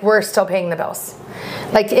 but like we're still paying the bills.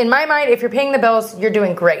 Like in my mind, if you're paying the bills, you're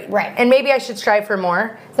doing great. Right. And maybe I should strive for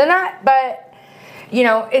more than that, but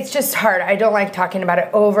it's just hard. I don't like talking about it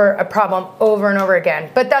over a problem over and over again.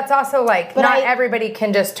 But that's also like everybody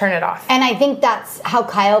can just turn it off. And I think that's how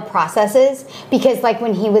Kyle processes, because like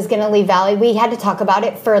when he was going to leave Valley, we had to talk about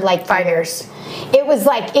it for like 5 years. It was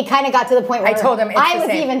like, it kind of got to the point where I told him I was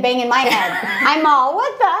even banging my head. I'm all,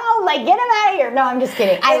 what the hell? Like, get him out of here. No, I'm just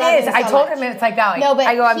kidding. I told him it's like Valley. No, but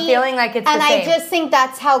I'm feeling like it's the same. And I just think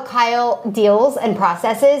that's how Kyle deals and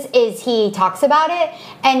processes, is he talks about it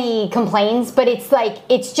and he complains, but it's like,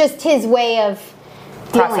 it's just his way of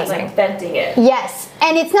processing. Like venting it. Yes.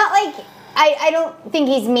 And it's not like, I don't think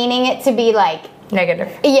he's meaning it to be like,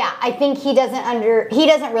 negative. Yeah, I think he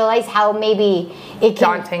doesn't realize how maybe it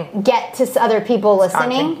can daunting. Get to other people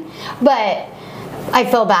listening. Daunting. But I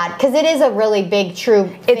feel bad because it is a really big, true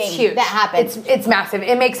thing It's huge. that happens. It's massive.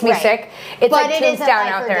 It makes me Right. sick. It's But like it isn't Tombstone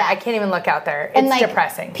life out or there. death. I can't even look out there. It's and like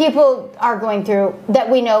depressing. people are going through that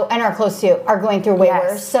we know and are close to are going through way Yes.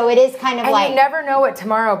 worse. So it is kind of And like you never know what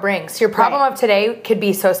tomorrow brings. Your problem Right. of today could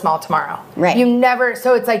be so small tomorrow. Right. You never,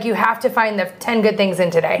 so it's like you have to find the 10 good things in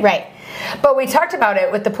today. Right. But we talked about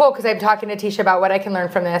it with the pool because I'm talking to Tisha about what I can learn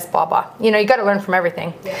from this, blah, blah. You know, you got to learn from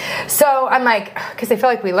everything. Yeah. So I'm like, because I feel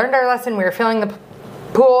like we learned our lesson. We were filling the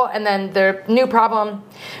pool, and then the new problem,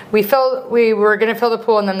 we were going to fill the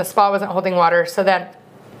pool, and then the spa wasn't holding water. So then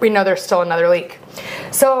we know there's still another leak.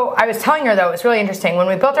 So I was telling her, though, it was really interesting. When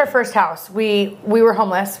we built our first house, we were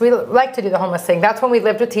homeless. We like to do the homeless thing. That's when we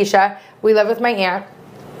lived with Tisha. We lived with my aunt.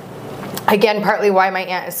 Again, partly why my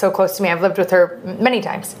aunt is so close to me. I've lived with her many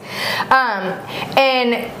times.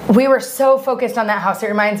 And we were so focused on that house. It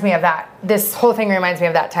reminds me of that. This whole thing reminds me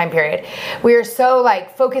of that time period. We were so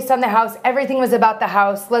like focused on the house. Everything was about the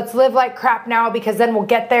house. Let's live like crap now because then we'll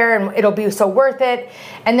get there and it'll be so worth it.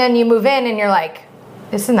 And then you move in and you're like,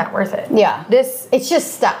 this isn't that worth it. Yeah. It's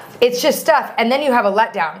just stuff. It's just stuff. And then you have a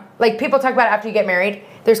letdown. Like people talk about after you get married,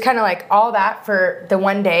 there's kind of like all that for the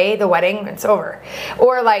one day, the wedding, it's over.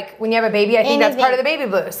 Or like when you have a baby, I think that's part of the baby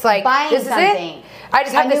blues. Like, Buying this something. is it. I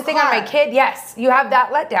just have this thing on my kid. Yes, you have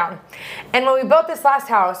that letdown. And when we built this last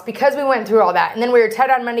house, because we went through all that, and then we were tight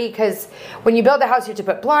on money because when you build a house, you have to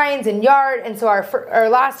put blinds and yard. And so our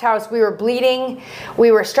last house, we were bleeding.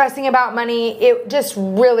 We were stressing about money. It just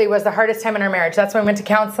really was the hardest time in our marriage. That's when I went to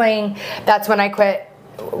counseling. That's when I quit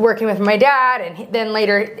working with my dad, and then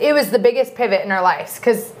later it was the biggest pivot in our lives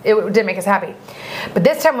because it didn't make us happy. But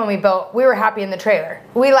this time when we built, we were happy in the trailer.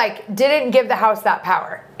 We like didn't give the house that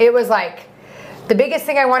power. It was like the biggest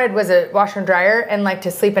thing I wanted was a washer and dryer and like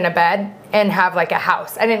to sleep in a bed and have like a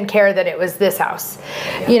house. I didn't care that it was this house,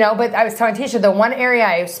 you know. But I was telling Tisha, the one area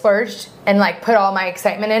I splurged and like put all my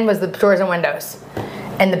excitement in was the doors and windows.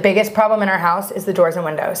 And the biggest problem in our house is the doors and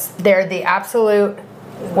windows. They're the absolute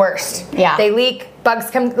worst. Yeah. They leak,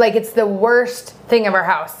 bugs come, like it's the worst thing of our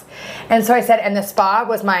house. And so I said, and the spa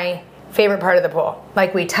was my favorite part of the pool.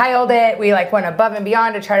 Like we tiled it, we like went above and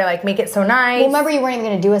beyond to try to like make it so nice. Well, remember you weren't even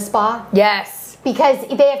going to do a spa? Yes. Because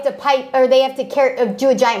they have to pipe, or they have to do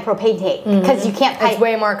a giant propane tank because you can't pipe. It's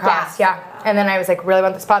way more cost, yeah. And then I was like, really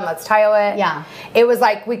want the spa, and let's tile it. Yeah. It was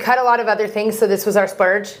like, we cut a lot of other things, so this was our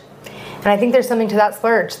splurge. And I think there's something to that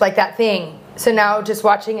splurge, like that thing. So now just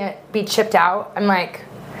watching it be chipped out, I'm like,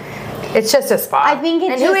 it's just a spa. I think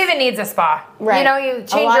it's and who even needs a spa? Right. You know, you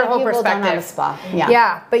change your whole perspective. Don't have a spa. Yeah.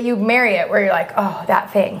 Yeah, but you marry it where you're like, oh,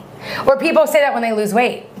 that thing. Or people say that when they lose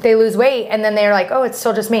weight. They lose weight and then they're like, oh, it's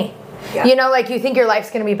still just me. Yeah. You know, like you think your life's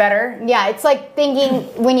going to be better. Yeah, it's like thinking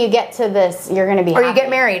when you get to this, you're going to be Or happy. you get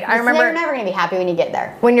married. I remember. You're never going to be happy when you get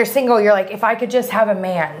there. When you're single, you're like, if I could just have a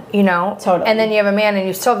man, you know? Totally. And then you have a man and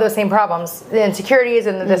you still have those same problems, the insecurities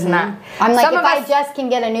and the this and that. I'm like, Some if of I us- just can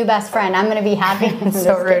get a new best friend, I'm going to be happy. I'm so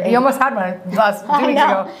just rude. kidding. You almost had one last 2 I weeks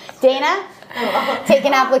know. ago. Dana?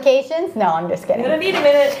 Taking applications? No, I'm just kidding. I'm gonna need a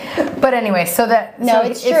minute. But anyway, so that No, so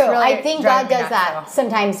it's true. really I think God driving me does nuts, that though.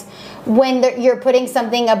 sometimes when you're putting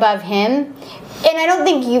something above Him. And I don't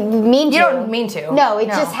think you mean to. You don't mean to. No, it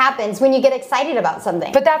No. just happens when you get excited about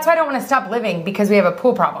something. But that's why I don't want to stop living because we have a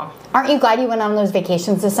pool problem. Aren't you glad you went on those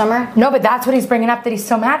vacations this summer? No, but that's what he's bringing up that he's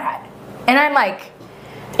so mad at. And I'm like,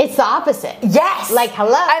 It's the opposite. yes. Like,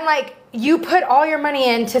 hello. I'm like, you put all your money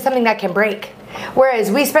into something that can break. Whereas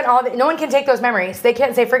we spent no one can take those memories. They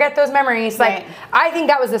can't say, forget those memories. Like, Right. I think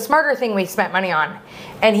that was the smarter thing we spent money on.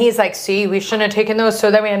 And he's like, see, we shouldn't have taken those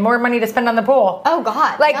so that we had more money to spend on the pool. Oh,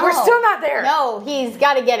 God. Like, no. we're still not there. No, he's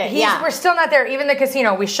got to get it. Yeah. We're still not there. Even the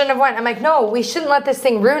casino, we shouldn't have went. I'm like, no, we shouldn't let this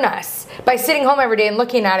thing ruin us by sitting home every day and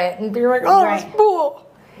looking at it and being like, oh, Right. it's pool.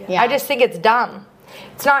 Yeah. I just think it's dumb.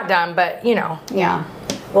 It's not dumb, but you know. Yeah.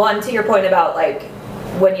 Well, and to your point about like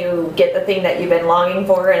when you get the thing that you've been longing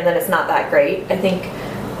for and then it's not that great, I think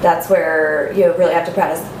that's where you really have to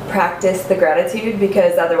practice the gratitude,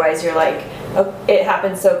 because otherwise you're like, oh, it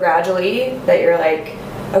happens so gradually that you're like,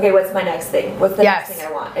 okay, what's my next thing? What's the Yes. next thing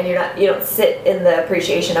I want? And you don't sit in the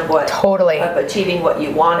appreciation of what Totally. of achieving what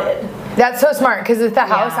you wanted. That's so smart because with the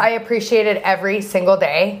house, Yeah. I appreciated every single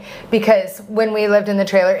day because when we lived in the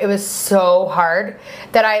trailer, it was so hard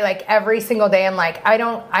that I like every single day. I'm like,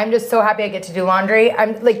 I'm just so happy I get to do laundry.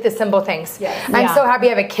 I'm like the simple things. Yes. I'm Yeah. so happy I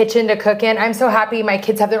have a kitchen to cook in. I'm so happy my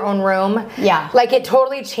kids have their own room. Yeah. Like it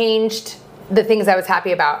totally changed the things I was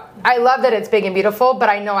happy about. I love that it's big and beautiful, but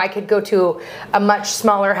I know I could go to a much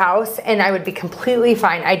smaller house and I would be completely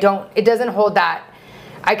fine. It doesn't hold that.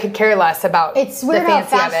 I could care less about It's weird the how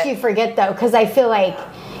fancy of fast it. you forget, though, because I feel like.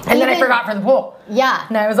 And then I even- forgot for the pool. Yeah.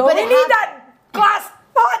 And I was But like, I it need that glass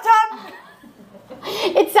hot tub.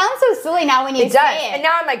 It sounds so silly now when you It does. say it. And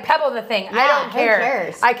now I'm like, pebble the thing. I Yeah, don't who care.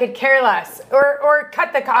 cares? I could care less. Or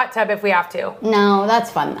cut the hot tub if we have to. No,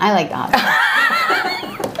 that's fun. I like the hot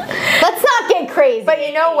tub. Let's not get crazy. But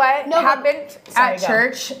you know what No, but- happened Sorry, at go.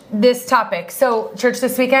 church? This topic. So church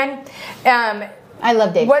this weekend. I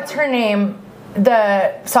love Dave. What's her name?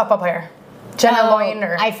 The softball player, Jenna Loyen,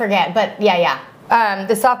 or I forget, but yeah.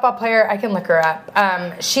 the softball player. I can look her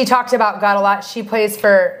up. She talked about God a lot. She plays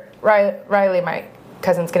for Riley. My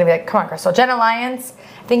cousin's gonna be like, come on, Crystal. Jenna Lyons.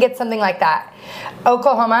 I think it's something like that.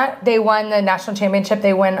 Oklahoma, they won the national championship.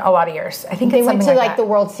 They win a lot of years. I think They it's went something to like like that. the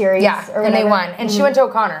World Series. Yeah, or and they whatever. won. And she went to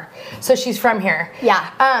O'Connor, so she's from here.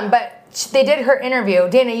 Yeah. But they did her interview.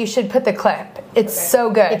 Dana, you should put the clip. It's so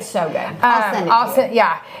good. It's so good. I'll send it to you.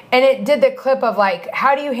 Yeah, and it did the clip of like,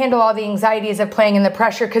 how do you handle all the anxieties of playing in the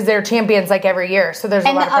pressure, because they're champions like every year, so there's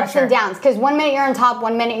And a the lot of ups pressure. and downs, because 1 minute you're on top,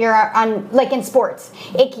 1 minute you're on, like in sports,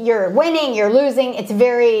 you're winning, you're losing. It's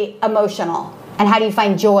very emotional. And how do you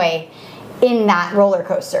find joy in that roller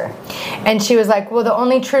coaster? And she was like, well, the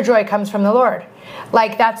only true joy comes from the Lord.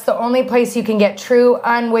 Like, that's the only place you can get true,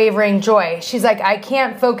 unwavering joy. She's like, I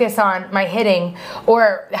can't focus on my hitting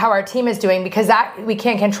or how our team is doing, because that we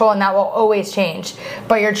can't control, and that will always change.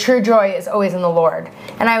 But your true joy is always in the Lord.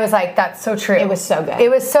 And I was like, that's so true. It was so good. It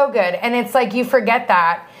was so good. And it's like, you forget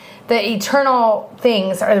that the eternal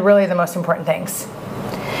things are really the most important things.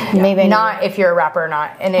 Maybe Not if you're a rapper or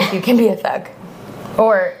not, and if you can be a thug.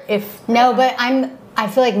 Or if... No, but I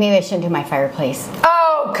feel like maybe I shouldn't do my fireplace.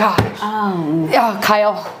 Oh, gosh. Oh,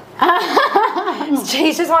 Kyle.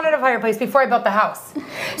 She just wanted a fireplace before I built the house.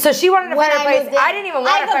 So she wanted a fireplace. I didn't even want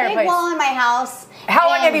a I have a fireplace. big wall in my house. How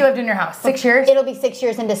long and have you lived in your house? 6 years? It'll be 6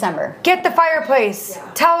 years in December. Get the fireplace.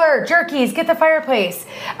 Yeah. Tell her, jerkies, get the fireplace.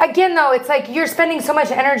 Again, though, it's like you're spending so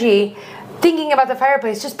much energy thinking about the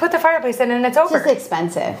fireplace. Just put the fireplace in and it's over. It's just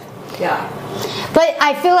expensive. Yeah. But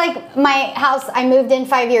I feel like my house, I moved in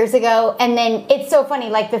 5 years ago, and then it's so funny,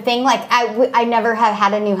 like the thing, like I never have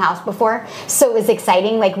had a new house before, so it was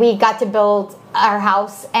exciting. Like we got to build our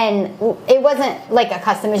house, and it wasn't like a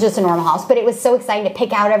custom, it was just a normal house, but it was so exciting to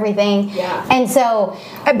pick out everything. Yeah. And so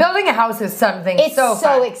And building a house is something it's so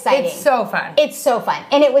so fun. exciting. It's so fun. It's so fun.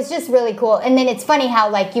 And it was just really cool. And then it's funny how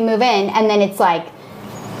like you move in, and then it's like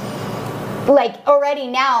already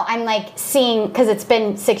now I'm like seeing, because it's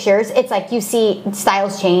been 6 years, it's like you see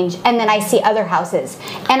styles change, and then I see other houses,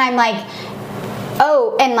 and I'm like,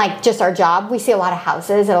 oh, and like just our job, we see a lot of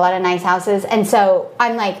houses, a lot of nice houses, and so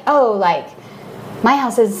I'm like, oh, like my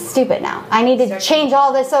house is stupid now. I need to change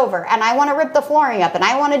all this over, and I want to rip the flooring up, and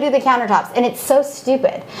I want to do the countertops, and it's so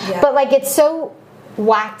stupid. Yeah. But like it's so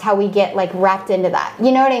whacked how we get like wrapped into that,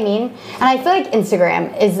 you know what I mean? And I feel like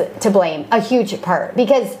Instagram is to blame, a huge part,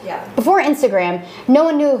 because before Instagram, no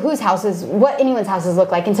one knew what anyone's houses look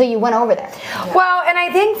like until you went over there. Well, and I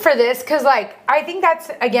think for this, because like I think that's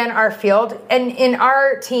again our field, and in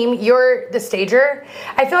our team, you're the stager.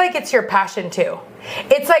 I feel like it's your passion too.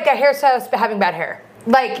 It's like a hairstylist having bad hair.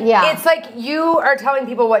 Like, it's like you are telling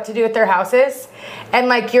people what to do with their houses, and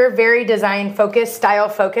like you're very design focused, style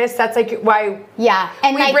focused. That's like why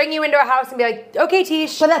and we like, bring you into a house and be like, okay,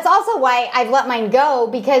 Tish. But that's also why I've let mine go,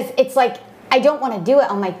 because it's like I don't want to do it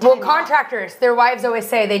on my time. Well, contractors, their wives always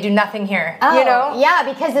say they do nothing here. Oh, you know? Yeah,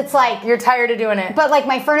 because it's like you're tired of doing it. But like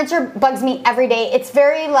my furniture bugs me every day. It's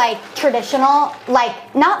very like traditional, like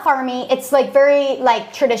not farmy. It's like very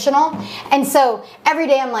like traditional, and so every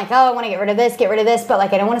day I'm like, oh, I want to get rid of this, but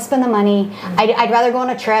like I don't want to spend the money. I'd rather go on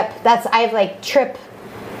a trip. I have like trip.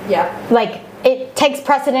 Yeah. Like it takes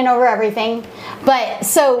precedent over everything. But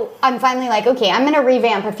so I'm finally like, okay, I'm gonna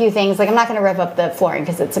revamp a few things. Like I'm not gonna rip up the flooring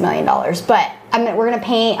because it's $1 million, but we're gonna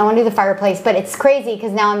paint. I want to do the fireplace, but it's crazy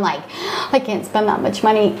because now I'm like, I can't spend that much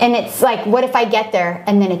money, and it's like, what if I get there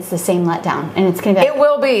and then it's the same letdown, and it's gonna be. It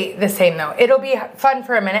will be the same though. It'll be fun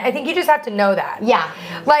for a minute. I think you just have to know that. Yeah.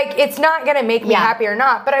 Like it's not gonna make me happy or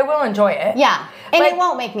not, but I will enjoy it. Yeah. And like, it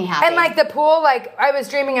won't make me happy. And like the pool, like I was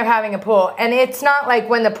dreaming of having a pool, and it's not like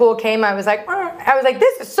when the pool came, I was like,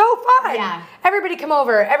 this is so fun. Yeah. Everybody come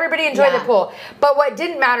over. Everybody enjoy the pool. But what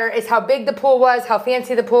didn't matter is how big the pool was, how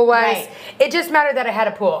fancy the pool was. Right. It just mattered that I had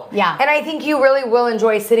a pool. Yeah. And I think you really will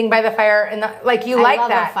enjoy sitting by the fire, and like you like love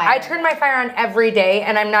that. a fire. I turn my fire on every day,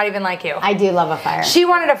 and I'm not even like you. I do love a fire. She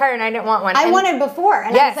wanted a fire, and I didn't want one. I wanted before,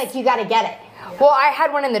 and I was like, you got to get it. Well, I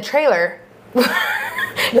had one in the trailer.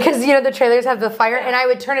 Because the trailers have the fire, and I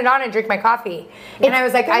would turn it on and drink my coffee, and I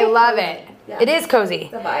was like, I love it. Yeah. It is cozy.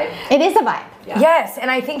 It's a vibe. It is a vibe. Yeah. Yes,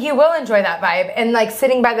 and I think you will enjoy that vibe and like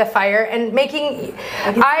sitting by the fire and making.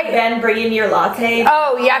 Ben bringing your latte.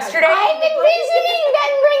 Oh, yesterday. I've been visiting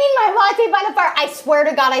Ben bringing my latte by the fire. I swear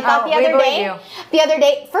to God, I thought the other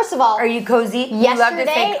day. First of all, are you cozy? Yesterday, you love to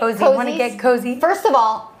say cozy. Want to get cozy? First of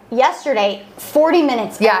all, yesterday, 40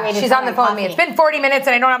 minutes. Yeah, she's on the phone with me. It's been 40 minutes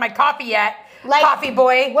and I don't have my coffee yet. Like, coffee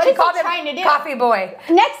boy. What she is called he him trying to do? Coffee boy.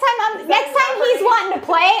 Next time he's wanting to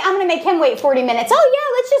play, I'm gonna make him wait 40 minutes. Oh yeah,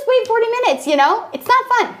 let's just wait 40 minutes. You know, it's not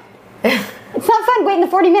fun. It's not fun waiting the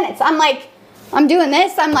 40 minutes. I'm like, I'm doing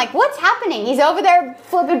this. I'm like, what's happening? He's over there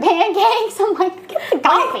flipping pancakes. I'm like, get the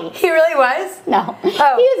coffee. He really was? No,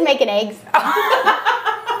 Oh. he was making eggs.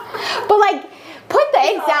 But like, put the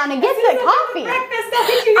eggs down and get the coffee.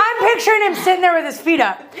 I'm picturing him sitting there with his feet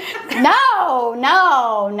up.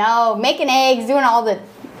 No, making eggs, doing all the,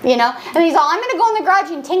 you know. And he's all, I'm gonna go in the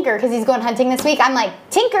garage and tinker because he's going hunting this week. I'm like,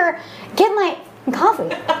 tinker, get my coffee.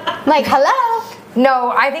 Like, hello.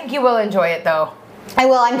 No, I think you will enjoy it though. I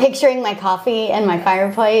will. I'm picturing my coffee and my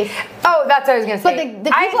fireplace. Oh, that's what I was gonna But say.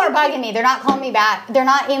 the people are bugging me. They're not calling me back. They're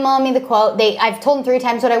not emailing me the quote. I've told them 3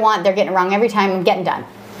 times what I want. They're getting it wrong every time. I'm getting done.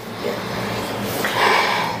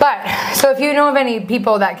 But, so if you know of any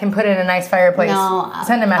people that can put in a nice fireplace,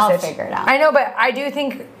 send a message. I'll figure it out. I know, but I do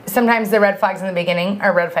think sometimes the red flags in the beginning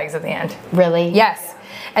are red flags at the end. Really? Yes.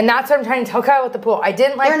 And that's what I'm trying to tell Kyle with the pool. I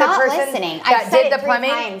didn't like They're the not person listening. that I've said did it the 3 plumbing,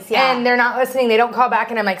 times, yeah. and they're not listening. They don't call back,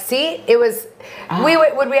 and I'm like, see, it was.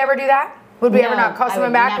 Would we ever do that? Would we ever not call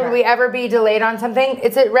someone back? Never. Would we ever be delayed on something?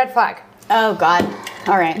 It's a red flag. Oh God.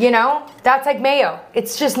 All right. You know, that's like Mayo.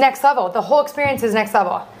 It's just next level. The whole experience is next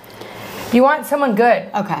level. You want someone good.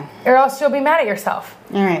 Okay. Or else you'll be mad at yourself.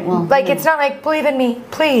 All right. Well. Like, it's not like, believe in me,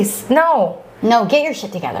 please. No. No, get your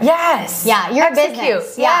shit together. Yes. Yeah, your Execute.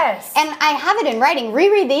 business. Yeah. Yes. And I have it in writing.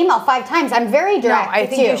 Reread the email 5 times. I'm very direct. No, I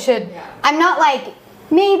think you should. I'm not like,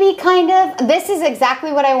 maybe, kind of. This is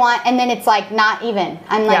exactly what I want. And then it's like, not even.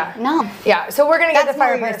 I'm like, no. Yeah, so we're going to get That's the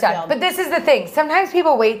more fireplace your done. field. But this is the thing. Sometimes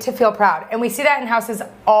people wait to feel proud. And we see that in houses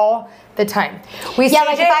all the time. We Yeah, stage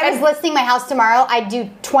like it if I was and- listing my house tomorrow, I'd do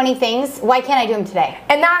 20 things. Why can't I do them today?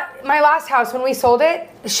 And that, my last house, when we sold it,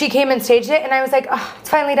 she came and staged it, and I was like, oh, it's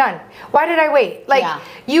finally done. Why did I wait? Like,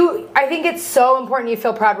 I think it's so important you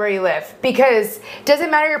feel proud where you live, because it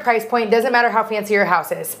doesn't matter your price point, doesn't matter how fancy your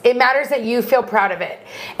house is. It matters that you feel proud of it.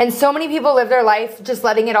 And so many people live their life just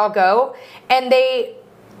letting it all go, and they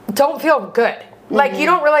don't feel good. Like, you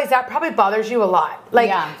don't realize that probably bothers you a lot.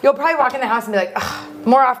 Like, you'll probably walk in the house and be like, ugh,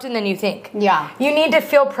 more often than you think. Yeah. You need to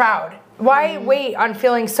feel proud. Why wait on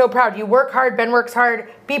feeling so proud? You work hard, Ben works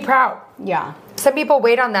hard, be proud. Yeah. Some people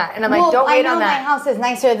wait on that, and I'm like, don't wait on my that. house is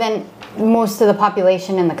nicer than most of the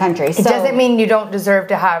population in the country. It doesn't mean you don't deserve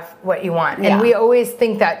to have what you want. And we always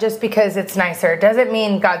think that just because it's nicer doesn't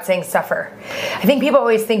mean God's saying suffer. I think people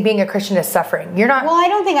always think being a Christian is suffering. You're not. Well, I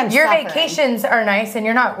don't think I'm Your suffering. vacations are nice, and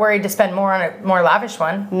you're not worried to spend more on a more lavish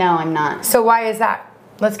one. No, I'm not. So why is that?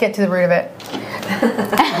 Let's get to the root of it.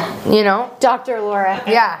 You know? Dr. Laura.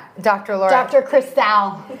 Yeah, Dr. Laura. Dr. Cristal.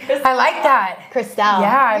 I like that. Cristal.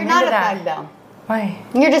 Yeah, You're not a that. thug, though. Why?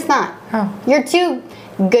 You're just not. Oh. You're too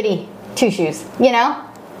goody two-shoes, you know?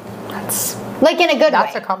 That's Like in a good way.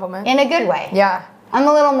 That's a compliment. In a good way. Yeah. I'm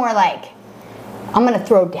a little more like, I'm going to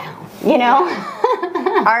throw down, you know?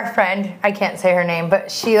 Our friend, I can't say her name,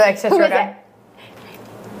 but she likes to throw is down. it?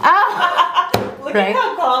 Oh. Look Right? at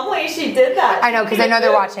how calmly she did that. I know, because I know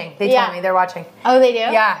they're watching. They told me they're watching. Oh, they do?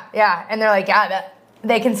 Yeah. And they're like,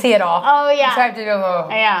 they can see it all. Oh, yeah. So I have to go,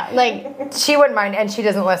 Yeah, like, She wouldn't mind, and she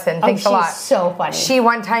doesn't listen. Thanks a lot. she's so funny. She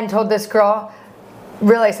one time told this girl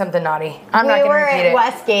really something naughty. I'm not we going to were repeat at it.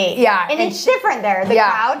 Westgate. Yeah. And it's different there, the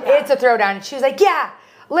crowd. It's a throwdown. She was like, yeah,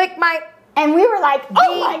 lick my... And we were like,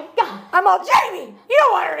 oh my God. I'm all, Jamie, you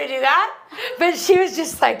don't want her to do that. But she was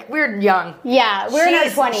just like, we were young. Yeah, we're in our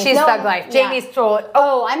 20s. She's thug life. Yeah. Jamie's stole it.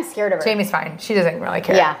 Oh, I'm scared of her. Jamie's fine. She doesn't really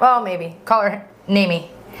care. Yeah. Well, maybe. Call her Namey.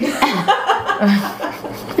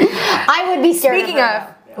 I would be scared Speaking of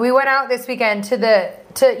her. of, we went out this weekend to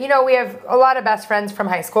we have a lot of best friends from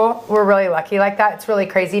high school. We're really lucky like that. It's really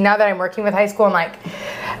crazy. Now that I'm working with high school, I'm like,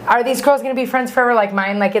 are these girls going to be friends forever like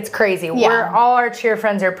mine? Like, it's crazy. Yeah. All our cheer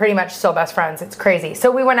friends are pretty much still best friends. It's crazy.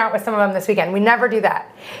 So we went out with some of them this weekend. We never do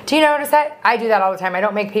that. Do you notice that? I do that all the time. I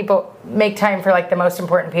don't make time for like the most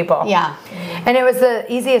important people. Yeah. And it was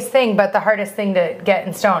the easiest thing, but the hardest thing to get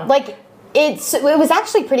in stone. Like, it was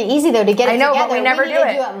actually pretty easy, though, to get it I know, together. but we never need do to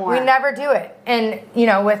it. do it more. We never do it. And,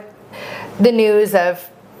 with the news of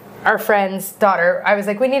our friend's daughter. I was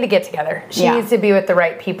like, we need to get together. She Yeah. needs to be with the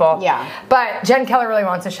right people. Yeah. But Jen Keller really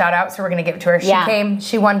wants a shout out, so we're going to give it to her. She Yeah. came.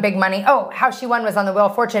 She won big money. Oh, how she won was on the Wheel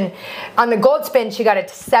of Fortune. On the gold spin, she got it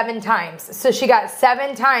 7 times. So she got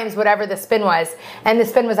 7 times whatever the spin was, and the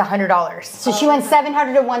spin was $100. So she won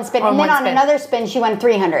 700 in one spin, and then one on spin. another spin she won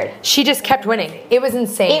 300. She just kept winning. It was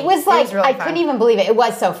insane. It was like really I fun. couldn't even believe it. It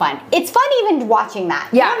was so fun. It's fun even watching that.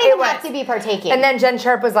 Yeah, you don't even it was. have to be partaking. And then Jen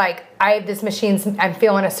Sharp was like, I have this machine, I'm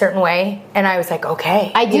feeling a certain way. And I was like,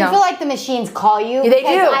 okay. I do feel like the machines call you. They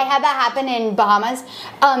because do. I had that happen in Bahamas.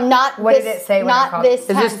 Not What this, did it say when not it called? this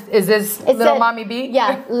time. Is this It Little said- Mommy B?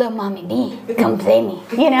 Yeah, Little Mommy B. Come play me.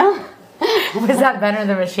 You know? Was that better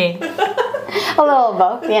than machine? A little of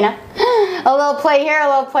both, you know? A little play here, a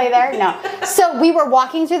little play there. No. So we were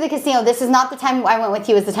walking through the casino. This is not the time I went with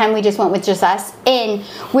you. It was the time we just went with just us. And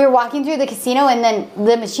we were walking through the casino, and then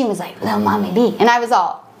the machine was like, Little Mommy B. And I was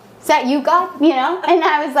all, is that you, God? You know? And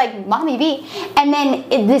I was like, Mommy B. And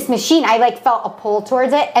then this machine, I like felt a pull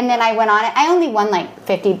towards it. And then I went on it. I only won like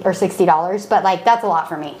 $50 or $60, but like that's a lot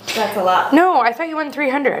for me. That's a lot. No, I thought you won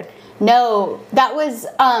 300. No, that was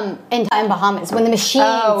in Bahamas when the machine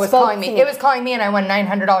Oh, it was spoke calling to me. It was calling me, and I won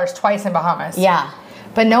 $900 twice in Bahamas. Yeah.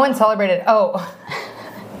 But no one celebrated. Oh.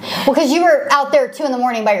 Well, because you were out there 2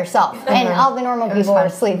 a.m. by yourself, and all the normal It was people were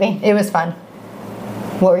fun. sleeping. It was fun.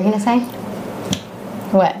 What were you gonna say?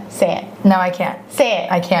 What? Say it. No, I can't. Say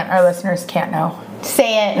it. I can't. Our listeners can't know.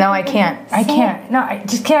 Say it. No, I can't. I can't. No,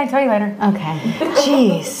 can I tell you later? Okay.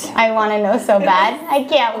 Jeez. I want to know so bad. I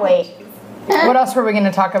can't wait. What else were we going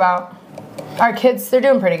to talk about? Our kids, they're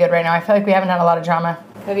doing pretty good right now. I feel like we haven't had a lot of drama.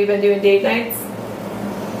 Have you been doing date nights?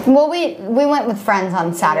 Well, we went with friends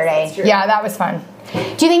on Saturday. That's true. Yeah, that was fun. Do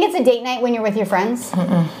you think it's a date night when you're with your friends?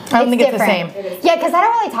 I don't think it's the same. Yeah, because I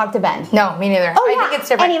don't really talk to Ben. No, me neither. Oh, I yeah. think it's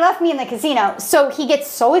different. And he left me in the casino, so he gets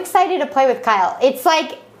so excited to play with Kyle. It's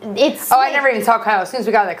like, it's. Oh, I like- never even saw Kyle. As soon as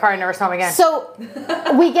we got in the car, I never saw him again. So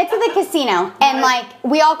we get to the casino, and like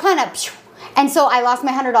we all kind of, and so I lost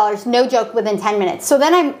my $100, no joke, within 10 minutes. So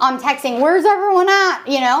then I'm texting, where's everyone at?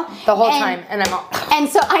 You know, The whole time, and I'm all... And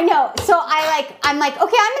so I know, so I'm like,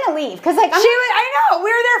 okay, I'm gonna leave because like I know. We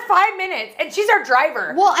were there 5 minutes, and she's our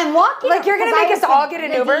driver. Well, I'm walking. Like, you're gonna 'cause I make us was all with get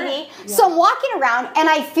an the Uber? DD. So I'm walking around, and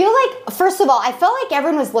I feel like, first of all, I felt like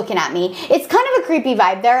everyone was looking at me. It's kind of a creepy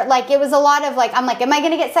vibe there. Like, it was a lot of like, I'm like, am I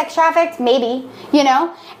gonna get sex trafficked? Maybe, you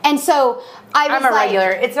know. And so I was I'm a like, regular.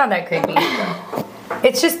 It's not that creepy.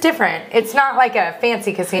 It's just different. It's not like a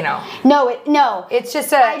fancy casino. No. It's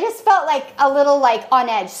just I just felt like a little like on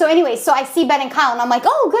edge. So anyway, so I see Ben and Kyle, and I'm like,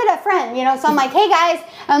 oh, good, a friend, you know. So I'm like, hey guys,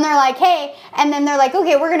 and they're like, hey, and then they're like,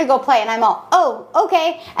 okay, we're gonna go play, and I'm all, oh,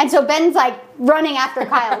 okay. And so Ben's like running after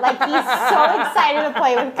Kyle, like he's so excited to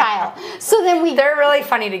play with Kyle. So then They're really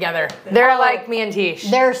funny together. They're Oh. like me and Tish.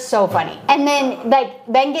 They're so funny. And then, like,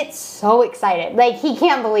 Ben gets so excited. Like, he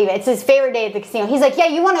can't believe it. It's his favorite day at the casino. He's like, yeah,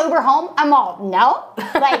 you want to Uber home? I'm all, no.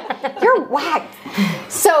 Like, you're whacked.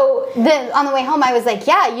 So, then on the way home, I was like,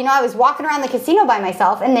 yeah, you know, I was walking around the casino by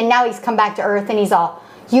myself. And then now he's come back to earth and he's all,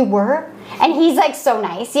 you were? And he's, like, so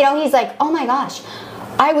nice. You know, he's like, oh, my gosh.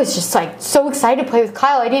 I was just like so excited to play with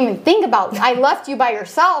Kyle. I didn't even think about I left you by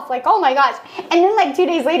yourself. Like, oh my gosh. And then like 2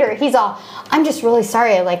 days later, he's all, I'm just really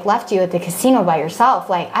sorry I like left you at the casino by yourself.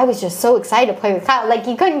 Like, I was just so excited to play with Kyle. Like,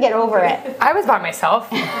 he couldn't get over it. I was by myself.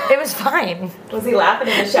 It was fine. Was he laughing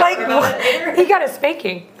in the shower Like, about it later? he got a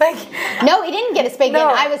spanking. Like, No, he didn't get a spanking. No.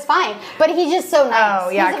 I was fine. But he's just so nice. oh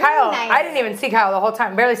yeah, He's a very Kyle. nice- I didn't even see Kyle the whole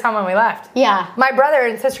time. Barely saw him when we left. Yeah. My brother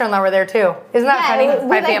and sister-in-law were there too. Isn't that Yeah, funny? we,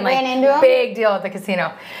 My like, family. ran into him. Big deal at the casino.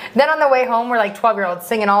 Then on the way home, we're like 12-year-olds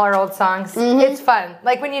singing all our old songs. Mm-hmm. It's fun.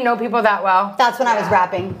 Like when you know people that well. That's when I was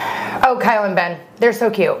rapping. Oh, Kyle and Ben. They're so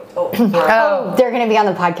cute. Oh, Oh, They're going to be on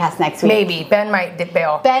the podcast next week. maybe. Ben might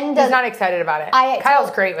bail. Ben does- He's not excited about it. I Kyle's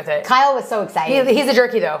told- great with it. Kyle was so excited. He's a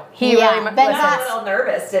jerky though. He Yeah, really Ben's listens. I'm a little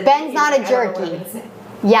nervous. didn't Ben's he? not a He's like, I don't know what jerky. I'm gonna say.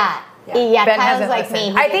 Yeah, Ben Kyle's hasn't like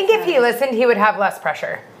listened. me. I think if he listened, he would have less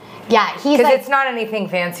pressure. Yeah, he's Because like, it's not anything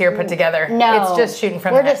fancy or put together. No. It's just shooting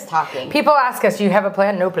from We're the hip. just talking. People ask us, do you have a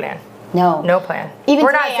plan? No plan. no. No plan. Even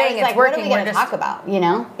we're today, not I saying was it's like, working. What are we We're going to just talk about? You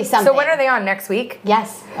know, something. So when are they on next week?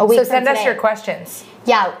 Yes, a week So from send us today. your questions.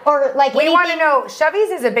 Yeah, or like We want to anything- know. Chevy's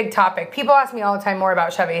is a big topic. People ask me all the time more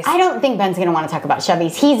about Chevy's. I don't think Ben's going to want to talk about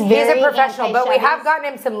Chevys. He's He's very a professional, but we anti-Chevys. have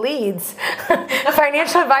gotten him some leads.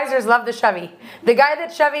 Financial advisors love the Chevy. The guy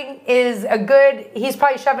that's shoving is a good. He's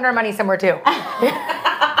probably shoving our money somewhere too.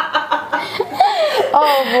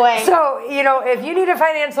 Oh boy. So if you need a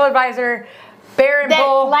financial advisor, Bear and That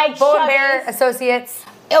Bull, like Bull and Bear Chevys. Associates.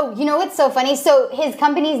 Oh, you know what's so funny? So his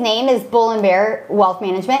company's name is Bull and Bear Wealth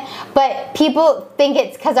Management, but people think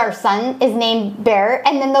it's because our son is named Bear,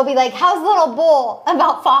 and then they'll be like, "How's little Bull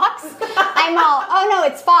about Fox?" I'm all, "Oh no,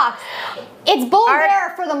 it's Fox. It's Bull and Bear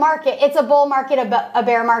for the market. It's a bull market, a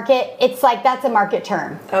bear market. It's like that's a market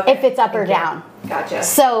term if it's up or down." Gotcha.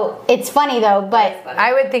 So it's funny though, but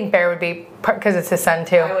I would think Bear would be because it's his son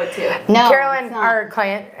too. I would too. no, Carolyn, our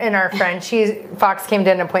client and our friend, Fox came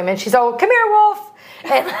to an appointment. She's all, "Come here, Wolf."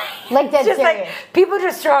 And like dead just serious. like people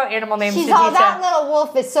just throw out animal names. She's to all, Tisha. "That little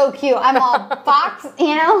wolf is so cute." I'm all, "Fox,"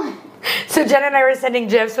 you know. So Jen and I were sending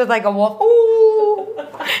gifs with like a wolf. Ooh,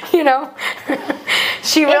 you know.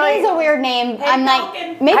 She really. It is a weird name. I'm Falcon.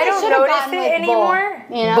 like, maybe I I don't should have notice gone it with anymore.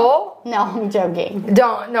 Bull, you know? Bull? No, I'm joking.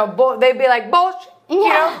 Bull. They'd be like bullshit. You Yeah.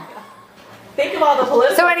 know. Think of all the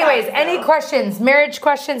political. So, anyways, facts, any though. questions, marriage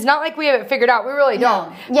questions? Not like we have it figured out. We really don't.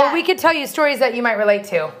 No. Yeah. But we could tell you stories that you might relate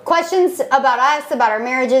to. Questions about us, about our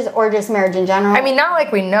marriages, or just marriage in general? I mean, not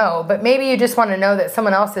like we know, but maybe you just want to know that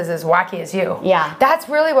someone else is as wacky as you. Yeah. That's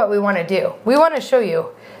really what we want to do. We want to show you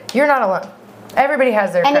you're not alone. Everybody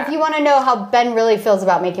has their and crap. if you want to know how Ben really feels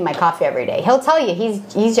about making my coffee every day, he'll tell you.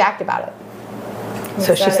 He's jacked about it.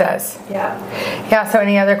 So she says. Yeah. Yeah, so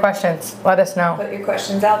any other questions? Let us know. Put your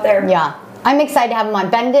questions out there. Yeah. I'm excited to have him on.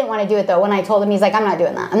 Ben didn't want to do it though. When I told him, he's like, "I'm not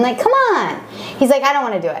doing that." I'm like, "Come on." He's like, "I don't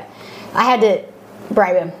want to do it." I had to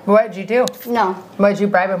bribe him. What'd you do? No, What'd you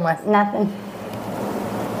bribe him with? nothing.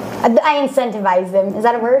 I incentivized him. Is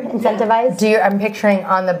that a word? Incentivized? I'm picturing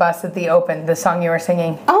On the Bus at the Open, the song you were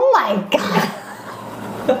singing. Oh my god.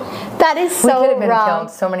 That is We so could have been wrong.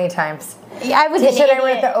 killed so many times. I was an Tisha and I were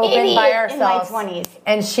idiot, at the Open idiot by ourselves. in my 20s.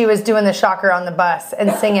 And she was doing the shocker on the bus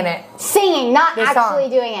and singing it. Singing, not The actually song.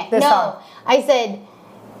 doing it. The no. song. I said,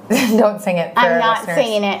 Don't sing it for I'm our not listeners.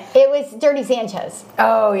 singing it. It was Dirty Sanchez.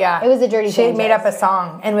 Oh, yeah. It was a Dirty She Sanchez. made up a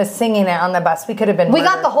song and was singing it on the bus. We could have been We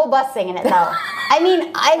got murdered. the whole bus singing it though. I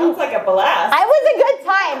mean, Sounds like a blast. I was a good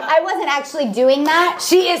time. I wasn't actually doing that.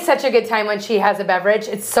 She is such a good time when she has a beverage.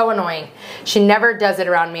 It's so annoying. She never does it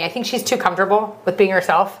around me. I think she's too comfortable with being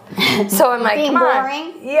herself. So I'm like, Being come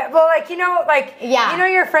boring? on. Yeah, well, Yeah. you know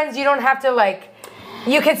your friends, you don't have to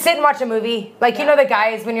you can sit and watch a movie. Like, you know the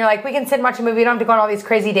guys, when you're like, we can sit and watch a movie, you don't have to go on all these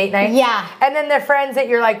crazy date nights. Yeah. And then the friends that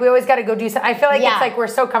you're like, we always got to go do something. I feel like Yeah. it's like we're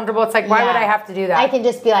so comfortable. It's like, why would Yeah. I have to do that? I can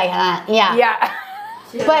just be like, yeah. Yeah.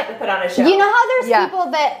 She doesn't But have to put on a show. you know how there's Yeah.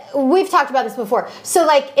 people that we've talked about this before. So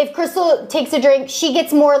like if Crystal takes a drink, she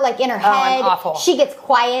gets more like in her head. I'm awful. She gets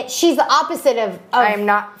quiet. She's the opposite of I am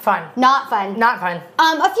not fun. not fun. Not fun.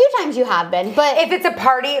 A few times you have been, but If it's a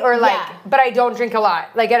party or Yeah. but I don't drink a lot.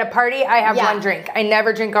 Like at a party, I have Yeah. one drink. I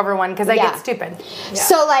never drink over one because I Yeah. get stupid.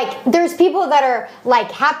 so like there's people that are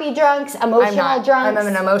like happy drunks, emotional not. drunks. I'm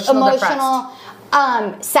an emotional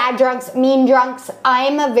sad drunks, mean drunks.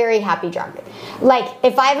 I'm a very happy drunk. Like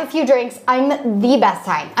if I have a few drinks, I'm the best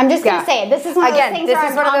time. I'm just gonna Yeah. say it. This is one of Again, those things this where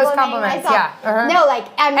is I'm one of those complimenting compliments, myself. yeah. No, like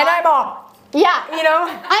And I'm all, yeah. you know?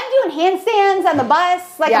 I'm doing handstands on the bus,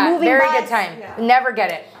 like a Yeah, moving very bus. good time. Yeah. Never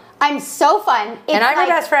get it. I'm so fun. It's And I'm like,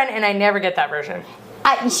 your best friend, and I never get that version.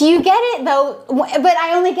 you get it though, but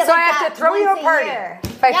I only get So like I have that to throw you a once party. year.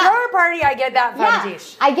 If I Yeah. throw a party, I get that fun Yeah,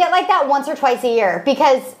 dish. I get like that once or twice a year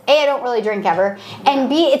because A, I don't really drink ever, and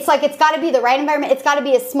B, it's like it's got to be the right environment. It's got to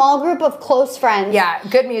be a small group of close friends. Yeah,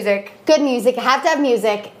 good music. Good music. I have to have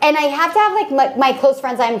music, and I have to have like my close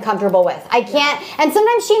friends I'm comfortable with. I can't, and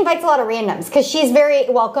sometimes she invites a lot of randoms because she's very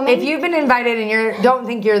welcoming. If you've been invited and you don't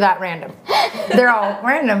think you're that random, they're all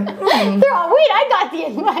random. they're all wait, I got the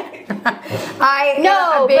invite. I No,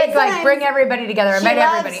 am a but big sometimes bring everybody together. I she invite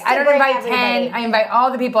loves everybody. to I don't bring invite everybody. 10. I invite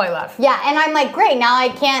all the people I love. Yeah, and I'm like, great. Now I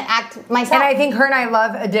can't act myself. And I think her and I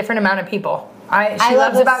love a different amount of people. She love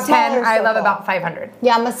loves a about 10. smaller I love circle. about 500.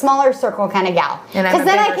 Yeah, I'm a smaller circle kind of gal. And I'm a Because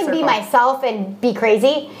then I bigger can be circle. myself and be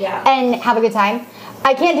crazy Yeah. and have a good time.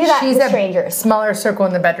 I can't do that She's with a strangers. smaller circle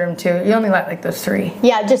in the bedroom too. You only let like those 3.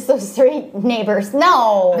 Yeah, just those 3 neighbors.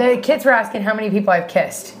 No. The kids were asking how many people I've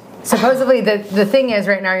kissed. Supposedly the thing is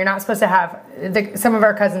right now you're not supposed to have. Some of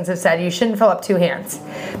our cousins have said you shouldn't fill up 2 hands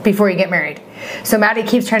before you get married. So Maddie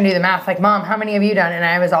keeps trying to do the math. Like, Mom, how many have you done? And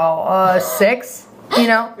I was all 6. You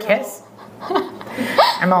know, kiss.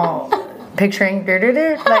 I'm all picturing like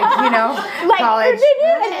Like, college.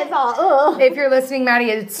 and it's all, ugh. If you're listening, Maddie,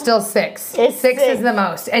 it's still 6. It's 6 is 6. the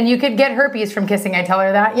most, and you could get herpes from kissing. I tell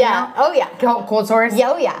her that. you Yeah. know? Oh, yeah. Cold sores.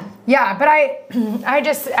 Yeah, oh, yeah. Yeah, but I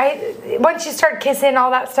once you start kissing all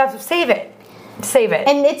that stuff, save it. Save it.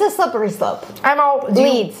 And it's a slippery slope. I'm all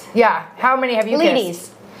Leads. Yeah. How many have you kissed?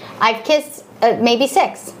 Ladies. I've kissed maybe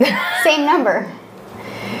 6. Same number.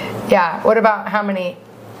 Yeah. What about how many?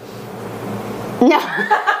 No.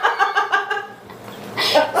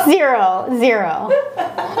 Zero.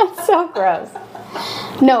 That's so gross.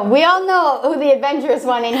 No, we all know who the adventurous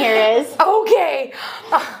one in here is. Okay.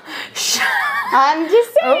 I'm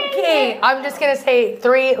just saying. Okay. I'm just going to say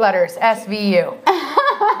 3 letters. SVU.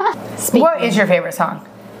 What is your favorite song?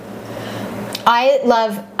 I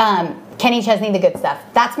love Kenny Chesney, The Good Stuff.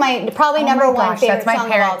 That's my probably number one favorite that's my song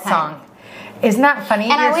of all parents' time. song. Isn't that funny?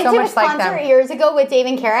 And I You're went so to much his like concert them. years ago with Dave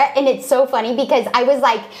and Kara, and it's so funny because I was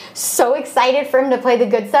like so excited for him to play The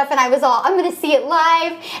Good Stuff, and I was all, I'm gonna see it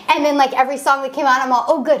live. And then like every song that came out, I'm all,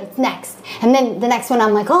 oh good, it's next. And then the next one,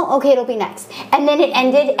 I'm like, oh okay, it'll be next. And then it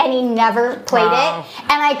ended, and he never played it,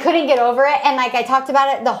 and I couldn't get over it. And like I talked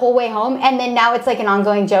about it the whole way home, and then now it's like an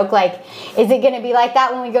ongoing joke. Like, is it gonna be like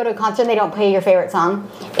that when we go to a concert and they don't play your favorite song?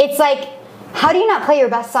 It's like, how do you not play your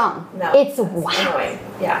best song? No, it's annoying.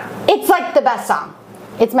 Yeah. It's like the best song.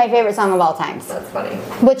 It's my favorite song of all times. That's funny.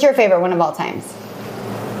 What's your favorite one of all times?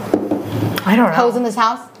 I don't know. Hoes in This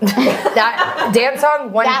House? That dance song,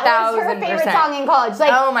 1000%. That was her favorite song in college.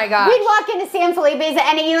 Like, oh my gosh. We'd walk into San Felipe's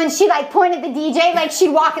at NAU and she like pointed the DJ, like she'd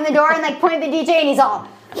walk in the door and like point at the DJ and he's all,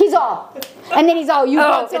 and then he's all, you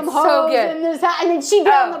got some it's hoes so good. in this house. And then she'd be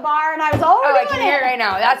on the bar and I was all, Oh, I can hear it right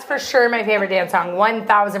now. That's for sure my favorite dance song,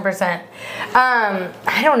 1000%.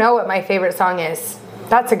 I don't know what my favorite song is.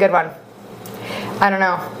 That's a good one. I don't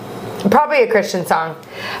know. Probably a Christian song.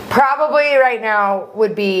 Probably right now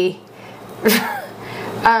would be,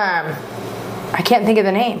 I can't think of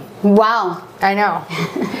the name. Wow. I know.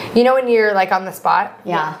 You know when you're like on the spot?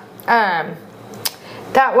 Yeah.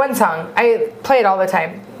 That one song, I play it all the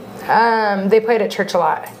time. They play it at church a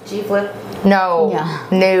lot. G-Flip? No. Yeah.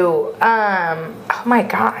 No. Oh my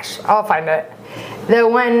gosh. I'll find it. The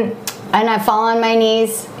one. And I fall on my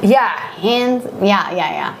knees. Yeah. Hands.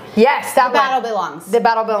 Yeah. Yes. That The Battle one. Belongs. The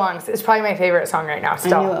Battle Belongs. It's probably my favorite song right now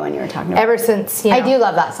still. I knew it when you were talking about Ever it. since, you know. I do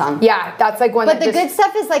love that song. Yeah. That's like one But that The just, Good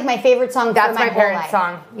Stuff is like my favorite song that's for my my whole parents' life.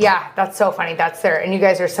 song. Yeah. That's so funny. That's their, and you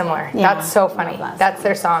guys are similar. Yeah, That's so I funny. love that That's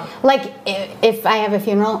their song. Like, if I have a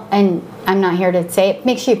funeral and I'm not here to say it,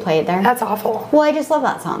 make sure you play it there. That's awful. Well, I just love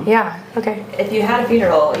that song. Yeah. Okay. If you had a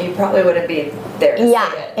funeral, you probably wouldn't be there to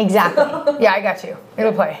Yeah, sing it. exactly. Yeah, I got you.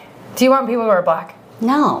 It'll play. Do you want people who are black?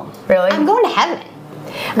 No. Really? I'm going to heaven.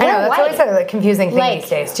 I know, that's always a confusing thing Like, these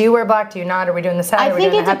days. Do you wear black? Do you not? Are we doing the sad? I Are we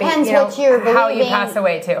think doing it the happy? depends You know, what you're how you believing. pass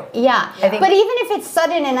away too. Yeah. I think- But even if it's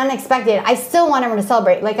sudden and unexpected, I still want everyone to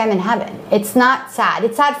celebrate like I'm in heaven. It's not sad.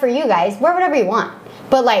 It's sad for you guys. Wear whatever you want.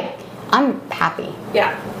 But like, I'm happy.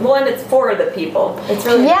 Yeah. Well, and it's for the people. It's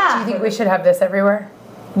really. Yeah. Do you think we should have this everywhere?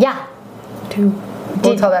 Yeah.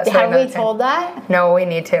 We'll tell that story Have another we time. told that? No, we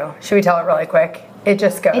need to. Should we tell it really quick? It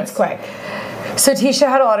just goes. It's quick. So Tisha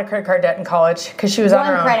had a lot of credit card debt in college because she was on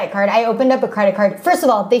her One own. credit card. I opened up a credit card. First of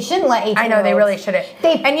all, they shouldn't let 18-year-olds. I know, they really shouldn't.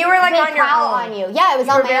 And you were like they on your prowl own. on you. Yeah, it was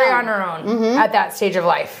You on were my very own. on her own at that stage of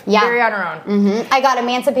life. Yeah. Very on her own. I got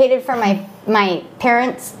emancipated from my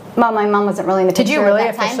parents. Well, my mom wasn't really in the picture. Did you really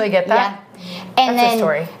at that time. officially get that? Yeah. And That's a then,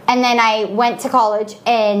 story. And then I went to college,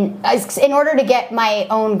 and in order to get my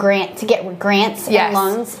own grant, to get grants Yes. and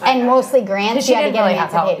loans, and mostly grants, 'Cause she you had to didn't get really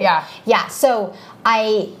have help, emancipated. yeah. Yeah. So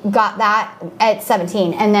I got that at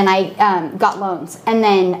 17, and then I got loans, and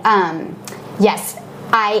then yes,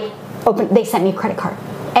 I opened. They sent me a credit card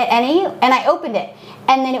at NAU, and I opened it,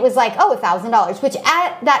 and then it was like, oh, $1,000, which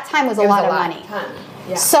at that time was a lot of money. Ton.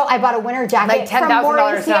 Yeah. So I bought a winter jacket Like from $10,000 now.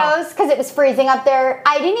 Mauricio's because it was freezing up there.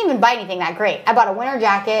 I didn't even buy anything that great. I bought a winter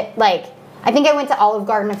jacket. Like, I think I went to Olive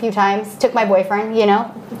Garden a few times. Took my boyfriend, you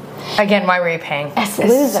know. Again, why were you paying? It's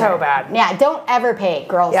It's so bad. Yeah, don't ever pay,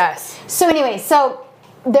 girls. Yes. So anyway,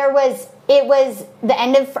 it was the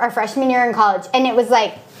end of our freshman year in college, and it was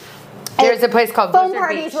like There's a place called phone Blizzard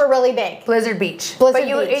parties Beach. were really big. Blizzard Beach. Blizzard but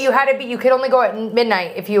you Beach. you had to be. You could only go at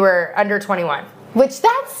midnight if you were under 21. Which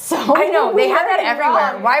that's so I know they have weird that and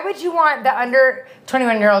everywhere. wrong. Why would you want the under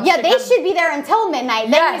 21-year-olds? Yeah, to they come? should be there until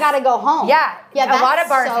midnight. Then Yes. you gotta go home. Yeah. Yeah, A that's lot of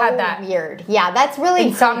bars so had that. weird. Yeah, that's really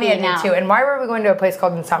Insomnia creepy now. did too. And why were we going to a place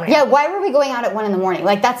called Insomnia? Yeah, why were we going out at 1 in-the-morning?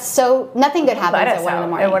 Like that's so nothing good happens Let at us 1 out.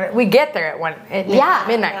 in-the-morning. We get there at Yeah,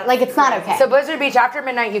 midnight. Like it's not okay. So Blizzard Beach after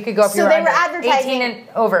midnight you could go if So you were they under were advertising- 18 and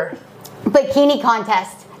over. Bikini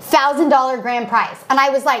contest, $1,000 grand prize, and I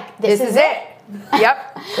was like, "This is it.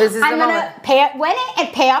 Yep. This is I'm the gonna moment. win it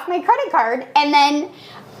and pay off my credit card, and then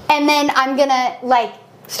I'm gonna like."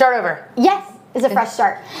 Start over. Yes, it's a fresh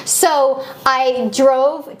start. So I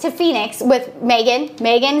drove to Phoenix with Megan.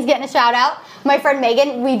 Megan's getting a shout out. My friend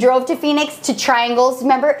Megan. We drove to Phoenix to Triangles.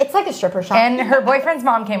 Remember, it's like a stripper shop. And her boyfriend's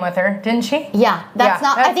mom came with her, didn't she? yeah, that's Yeah,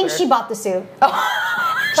 not. I that's think weird. she bought the suit.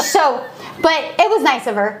 So, but it was nice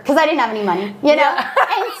of her because I didn't have any money, you know. Yeah.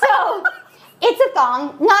 And so It's a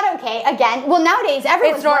thong, not okay. Again, well nowadays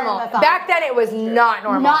everyone's It's normal. wearing a thong. Back then it was not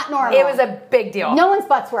normal. Not normal. It was a big deal. No one's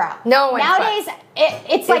butts were out. No one's nowadays butts.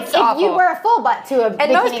 It's like It's if awful. you wear a full butt to a And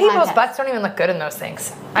bikini most people's contest. butts don't even look good in those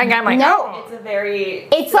things. I'm like, No. oh. It's a very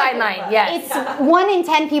It's like sideline, yes. It's 1 in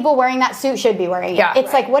 10 people wearing that suit should be wearing it. Yeah.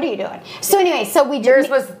 It's like, what are you doing? So anyway, so we Yours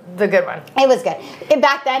was the good one. It was good.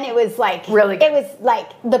 Back then, it was like Really good. It was like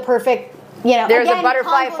the perfect. There's again, a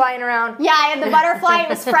butterfly compliment- flying around. Yeah, I had the butterfly. It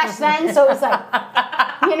was fresh then, so it was like,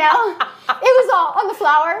 it was all on the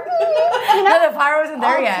flower. No, the flower wasn't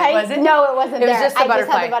there all yet, tight. was it? No, it wasn't It was there. just the I just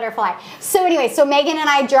had the butterfly. So anyway, so Megan and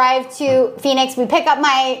I drive to Phoenix. We pick up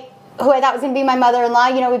who I thought was going to be my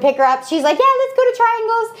mother-in-law. We pick her up. She's like, yeah, let's go to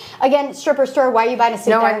Triangles. Again, stripper store. Why are you buying a suit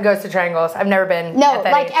No there? one goes to Triangles. I've never been. No, at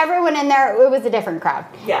that like age. everyone in there, it was a different crowd.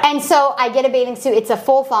 Yeah. And so I get a bathing suit. It's a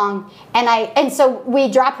full thong, and so we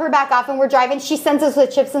drop her back off, and we're driving. She sends us with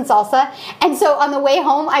chips and salsa. And so on the way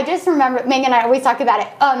home, I just remember Megan and I always talk about it.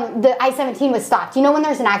 The I-17 was stopped. When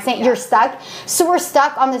there's an accident, you're stuck. So we're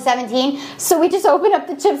stuck on the 17. So we just open up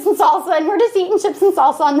the chips and salsa, and we're just eating chips and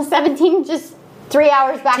salsa on the 17. Just 3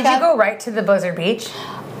 hours back Did up. you go right to the Blizzard Beach?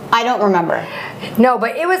 I don't remember. No,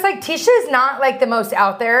 but it was like Tisha's not like the most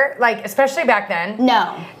out there, like especially back then.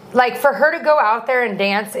 No. Like for her to go out there and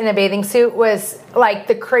dance in a bathing suit was like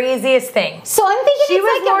the craziest thing. So I'm thinking She it's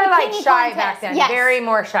was like more a like bikini shy contest. back then. Yes. Very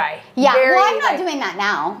more shy. Yeah. Very, Well, I'm not like, doing that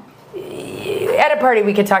now. At a party,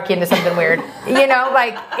 we could talk you into something weird.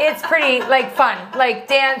 Like it's pretty like fun. Like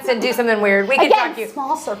dance and do something weird. We could talk Again, you.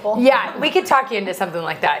 small circle. Yeah, we could talk you into something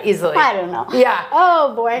like that easily. I don't know. Yeah.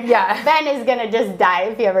 Oh boy. Yeah. Ben is gonna just die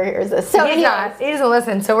if he ever hears this. So He's anyways, not. He doesn't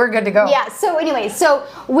listen, so we're good to go. Yeah. So anyway, so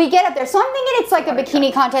we get up there. So I'm thinking it's like a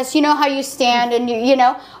bikini contest. You know how you stand and you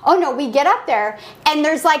know. Oh no, we get up there and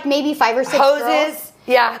there's like maybe 5 or 6 Hoses. girls.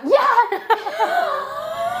 Yeah. Yeah.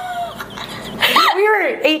 We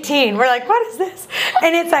were 18. We're like, what is this?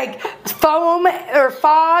 And it's like foam or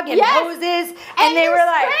fog and Yes. hoses. And And they you're were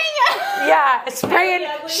like, spraying it. yeah, spraying.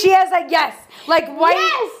 She has like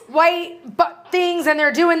white things, and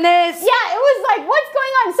they're doing this. Yeah, it was like, what's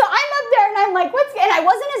going on? So I'm up there and I'm like, and I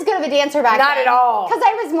wasn't as good of a dancer back Not then. at all. Because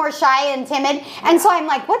I was more shy and timid. And so I'm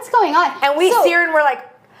like, what's going on? And we so, see her and we're like,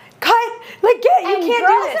 cut, like get, you and can't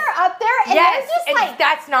girls do this. are up there and Yes, they're just and like,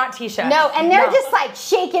 that's not Tisha. no, and they're just like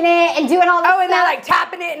shaking it and doing all this Oh, and they're stuff. like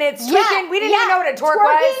tapping it and it's tweaking. We didn't even know what a torque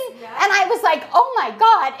twerking. was. And I was like, oh my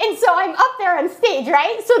God. And so I'm up there on stage,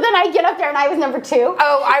 right? So then I get up there and I was number 2.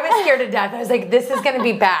 Oh, I was scared to death. I was like, this is gonna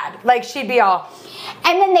be bad. Like she'd be all.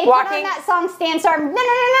 And then they put Walking. on that song, Stan Star. Remember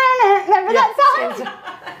that song?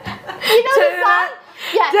 You know the song?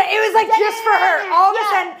 Yeah. It was like just for her. All of a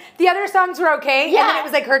sudden, the other songs were okay, and then Yeah. it was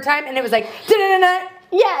like her time, and it was like da-da-da-da,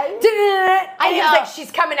 Yeah. da-da-da-da, and it was know. like she's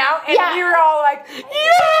coming out, and Yeah. we were all like, yeah!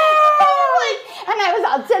 And I was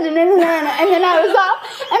all, and then I was all,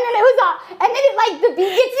 and then it was all, and then it like the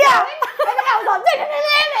beat gets Yeah. going, and then I was all,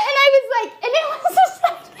 and I was like, and it was just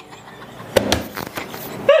like,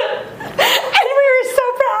 And we were so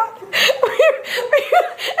proud.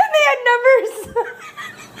 And they had numbers.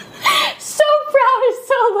 so proud of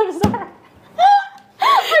So Loser.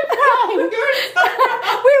 I'm crying. We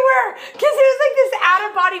were, because it was like this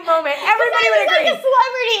out-of-body moment. Everybody would agree. Like a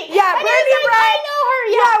celebrity. Yeah, and Brandy I was like, Bride. I know her.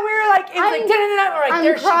 Yeah, we were like, it was I'm- like, da-da-da-da. We're like, I'm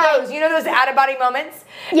there crying. she goes. You know those out-of-body moments?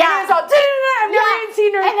 Yeah. And it was all, da-da-da-da. I've never even seen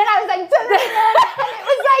her. And then I was like, and it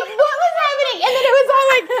was like, what was happening? And then it was all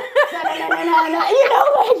like, you know,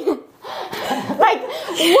 like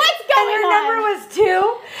what's And going her on? number was 2.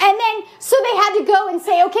 And then, so they had to go and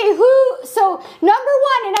say, okay, so number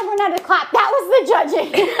 1, and everyone had to clap. That was the judging.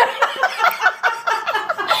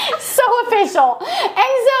 So official.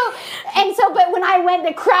 And so, but when I went,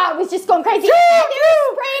 the crowd was just going crazy. And they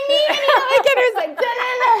were spraying me, and like it was like,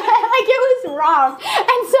 like it was wrong.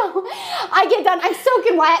 And so I get done. I'm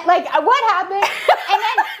soaking wet. Like, what happened? And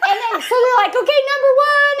then, so they're like, okay, number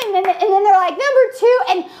 1, and then they're like, number 2.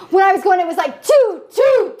 And when I was going, it was like 2,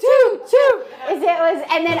 2, 2, 2. And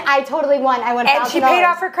then I totally won. I won $1,000. And she paid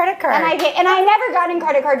off her credit card. And I never got in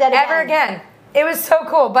credit card debt Ever again. It was so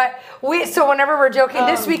cool. But so whenever we're joking,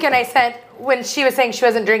 this weekend I sent, when she was saying she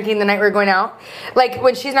wasn't drinking the night we were going out, like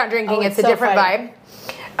when she's not drinking, it's a so different funny.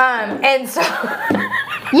 vibe. And so.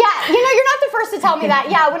 Yeah, you're not the first to tell me that.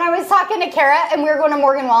 Yeah, when I was talking to Kara and we were going to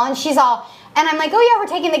Morgan Wallen, she's all, And I'm like, oh yeah, we're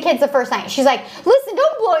taking the kids the first night. She's like, listen,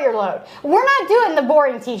 don't blow your load. We're not doing the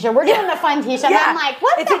boring t-shirt. We're doing the fun t-shirt. And I'm like,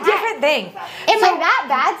 what it's the a different thing. Am I that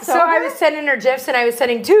bad? So I was sending her GIFs and I was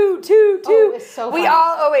sending 2, 2, 2. Oh, it was so we funny.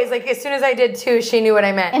 all always, like, as soon as I did 2, she knew what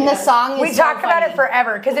I meant. And the song is we so talked about funny. it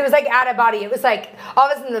forever because it was like out of body. It was like all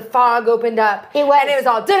of a sudden the fog opened up. It was. And it was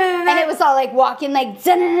all And it was all like walking like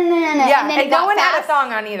yeah, and then it no got one had a fast.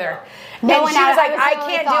 thong on either. No and one she had- was like, I was I the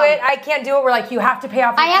only can't thong. do it. I can't do it. We're like, you have to pay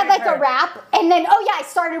off your I had credit like a card. wrap, and then I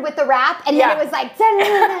started with the wrap, and then Yeah. it was like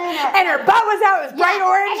And her butt was out. It was bright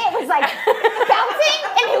orange. and it was like bouncing,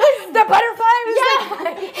 and it was The butterfly was yeah,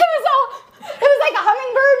 it was like a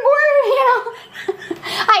hummingbird board, you know.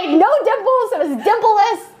 I had no dimples; it was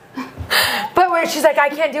dimpleless. But when she's like, I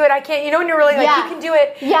can't do it, I can't, you know, when you're really like, Yeah. you can do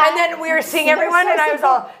it. Yeah. And then we were seeing They're everyone, so and I was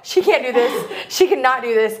all, she can't do this. She cannot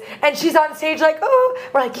do this. And she's on stage like, oh,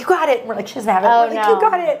 we're like, you got it. And we're like, she doesn't have it. Oh, we're like, no. you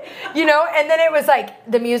got it. You know, and then it was like,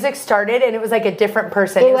 the music started, and it was like a different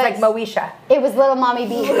person. It was like Moesha. It was Little Mommy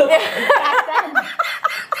B. Back then.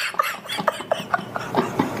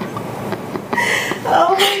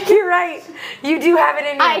 Oh, you're right. You do have it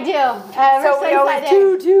in you. I do. Ever So we since always that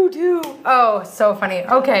day. do. Oh, so funny.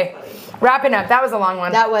 Okay. Wrapping up. That was a long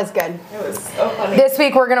one. That was good. It was so funny. This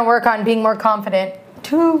week we're going to work on being more confident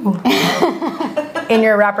too in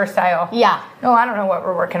your rapper style. Yeah. No, I don't know what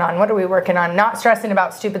we're working on. What are we working on? Not stressing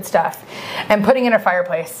about stupid stuff and putting in a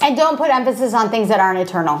fireplace. And don't put emphasis on things that aren't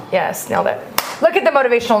eternal. Yes, nailed it. Look at the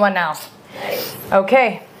motivational one now.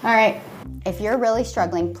 Okay. All right. If you're really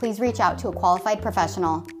struggling, please reach out to a qualified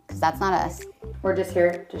professional, because that's not us, We're just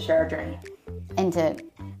here to share our journey and to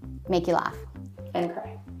make you laugh and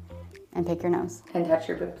cry and pick your nose. and touch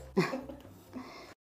your boobs.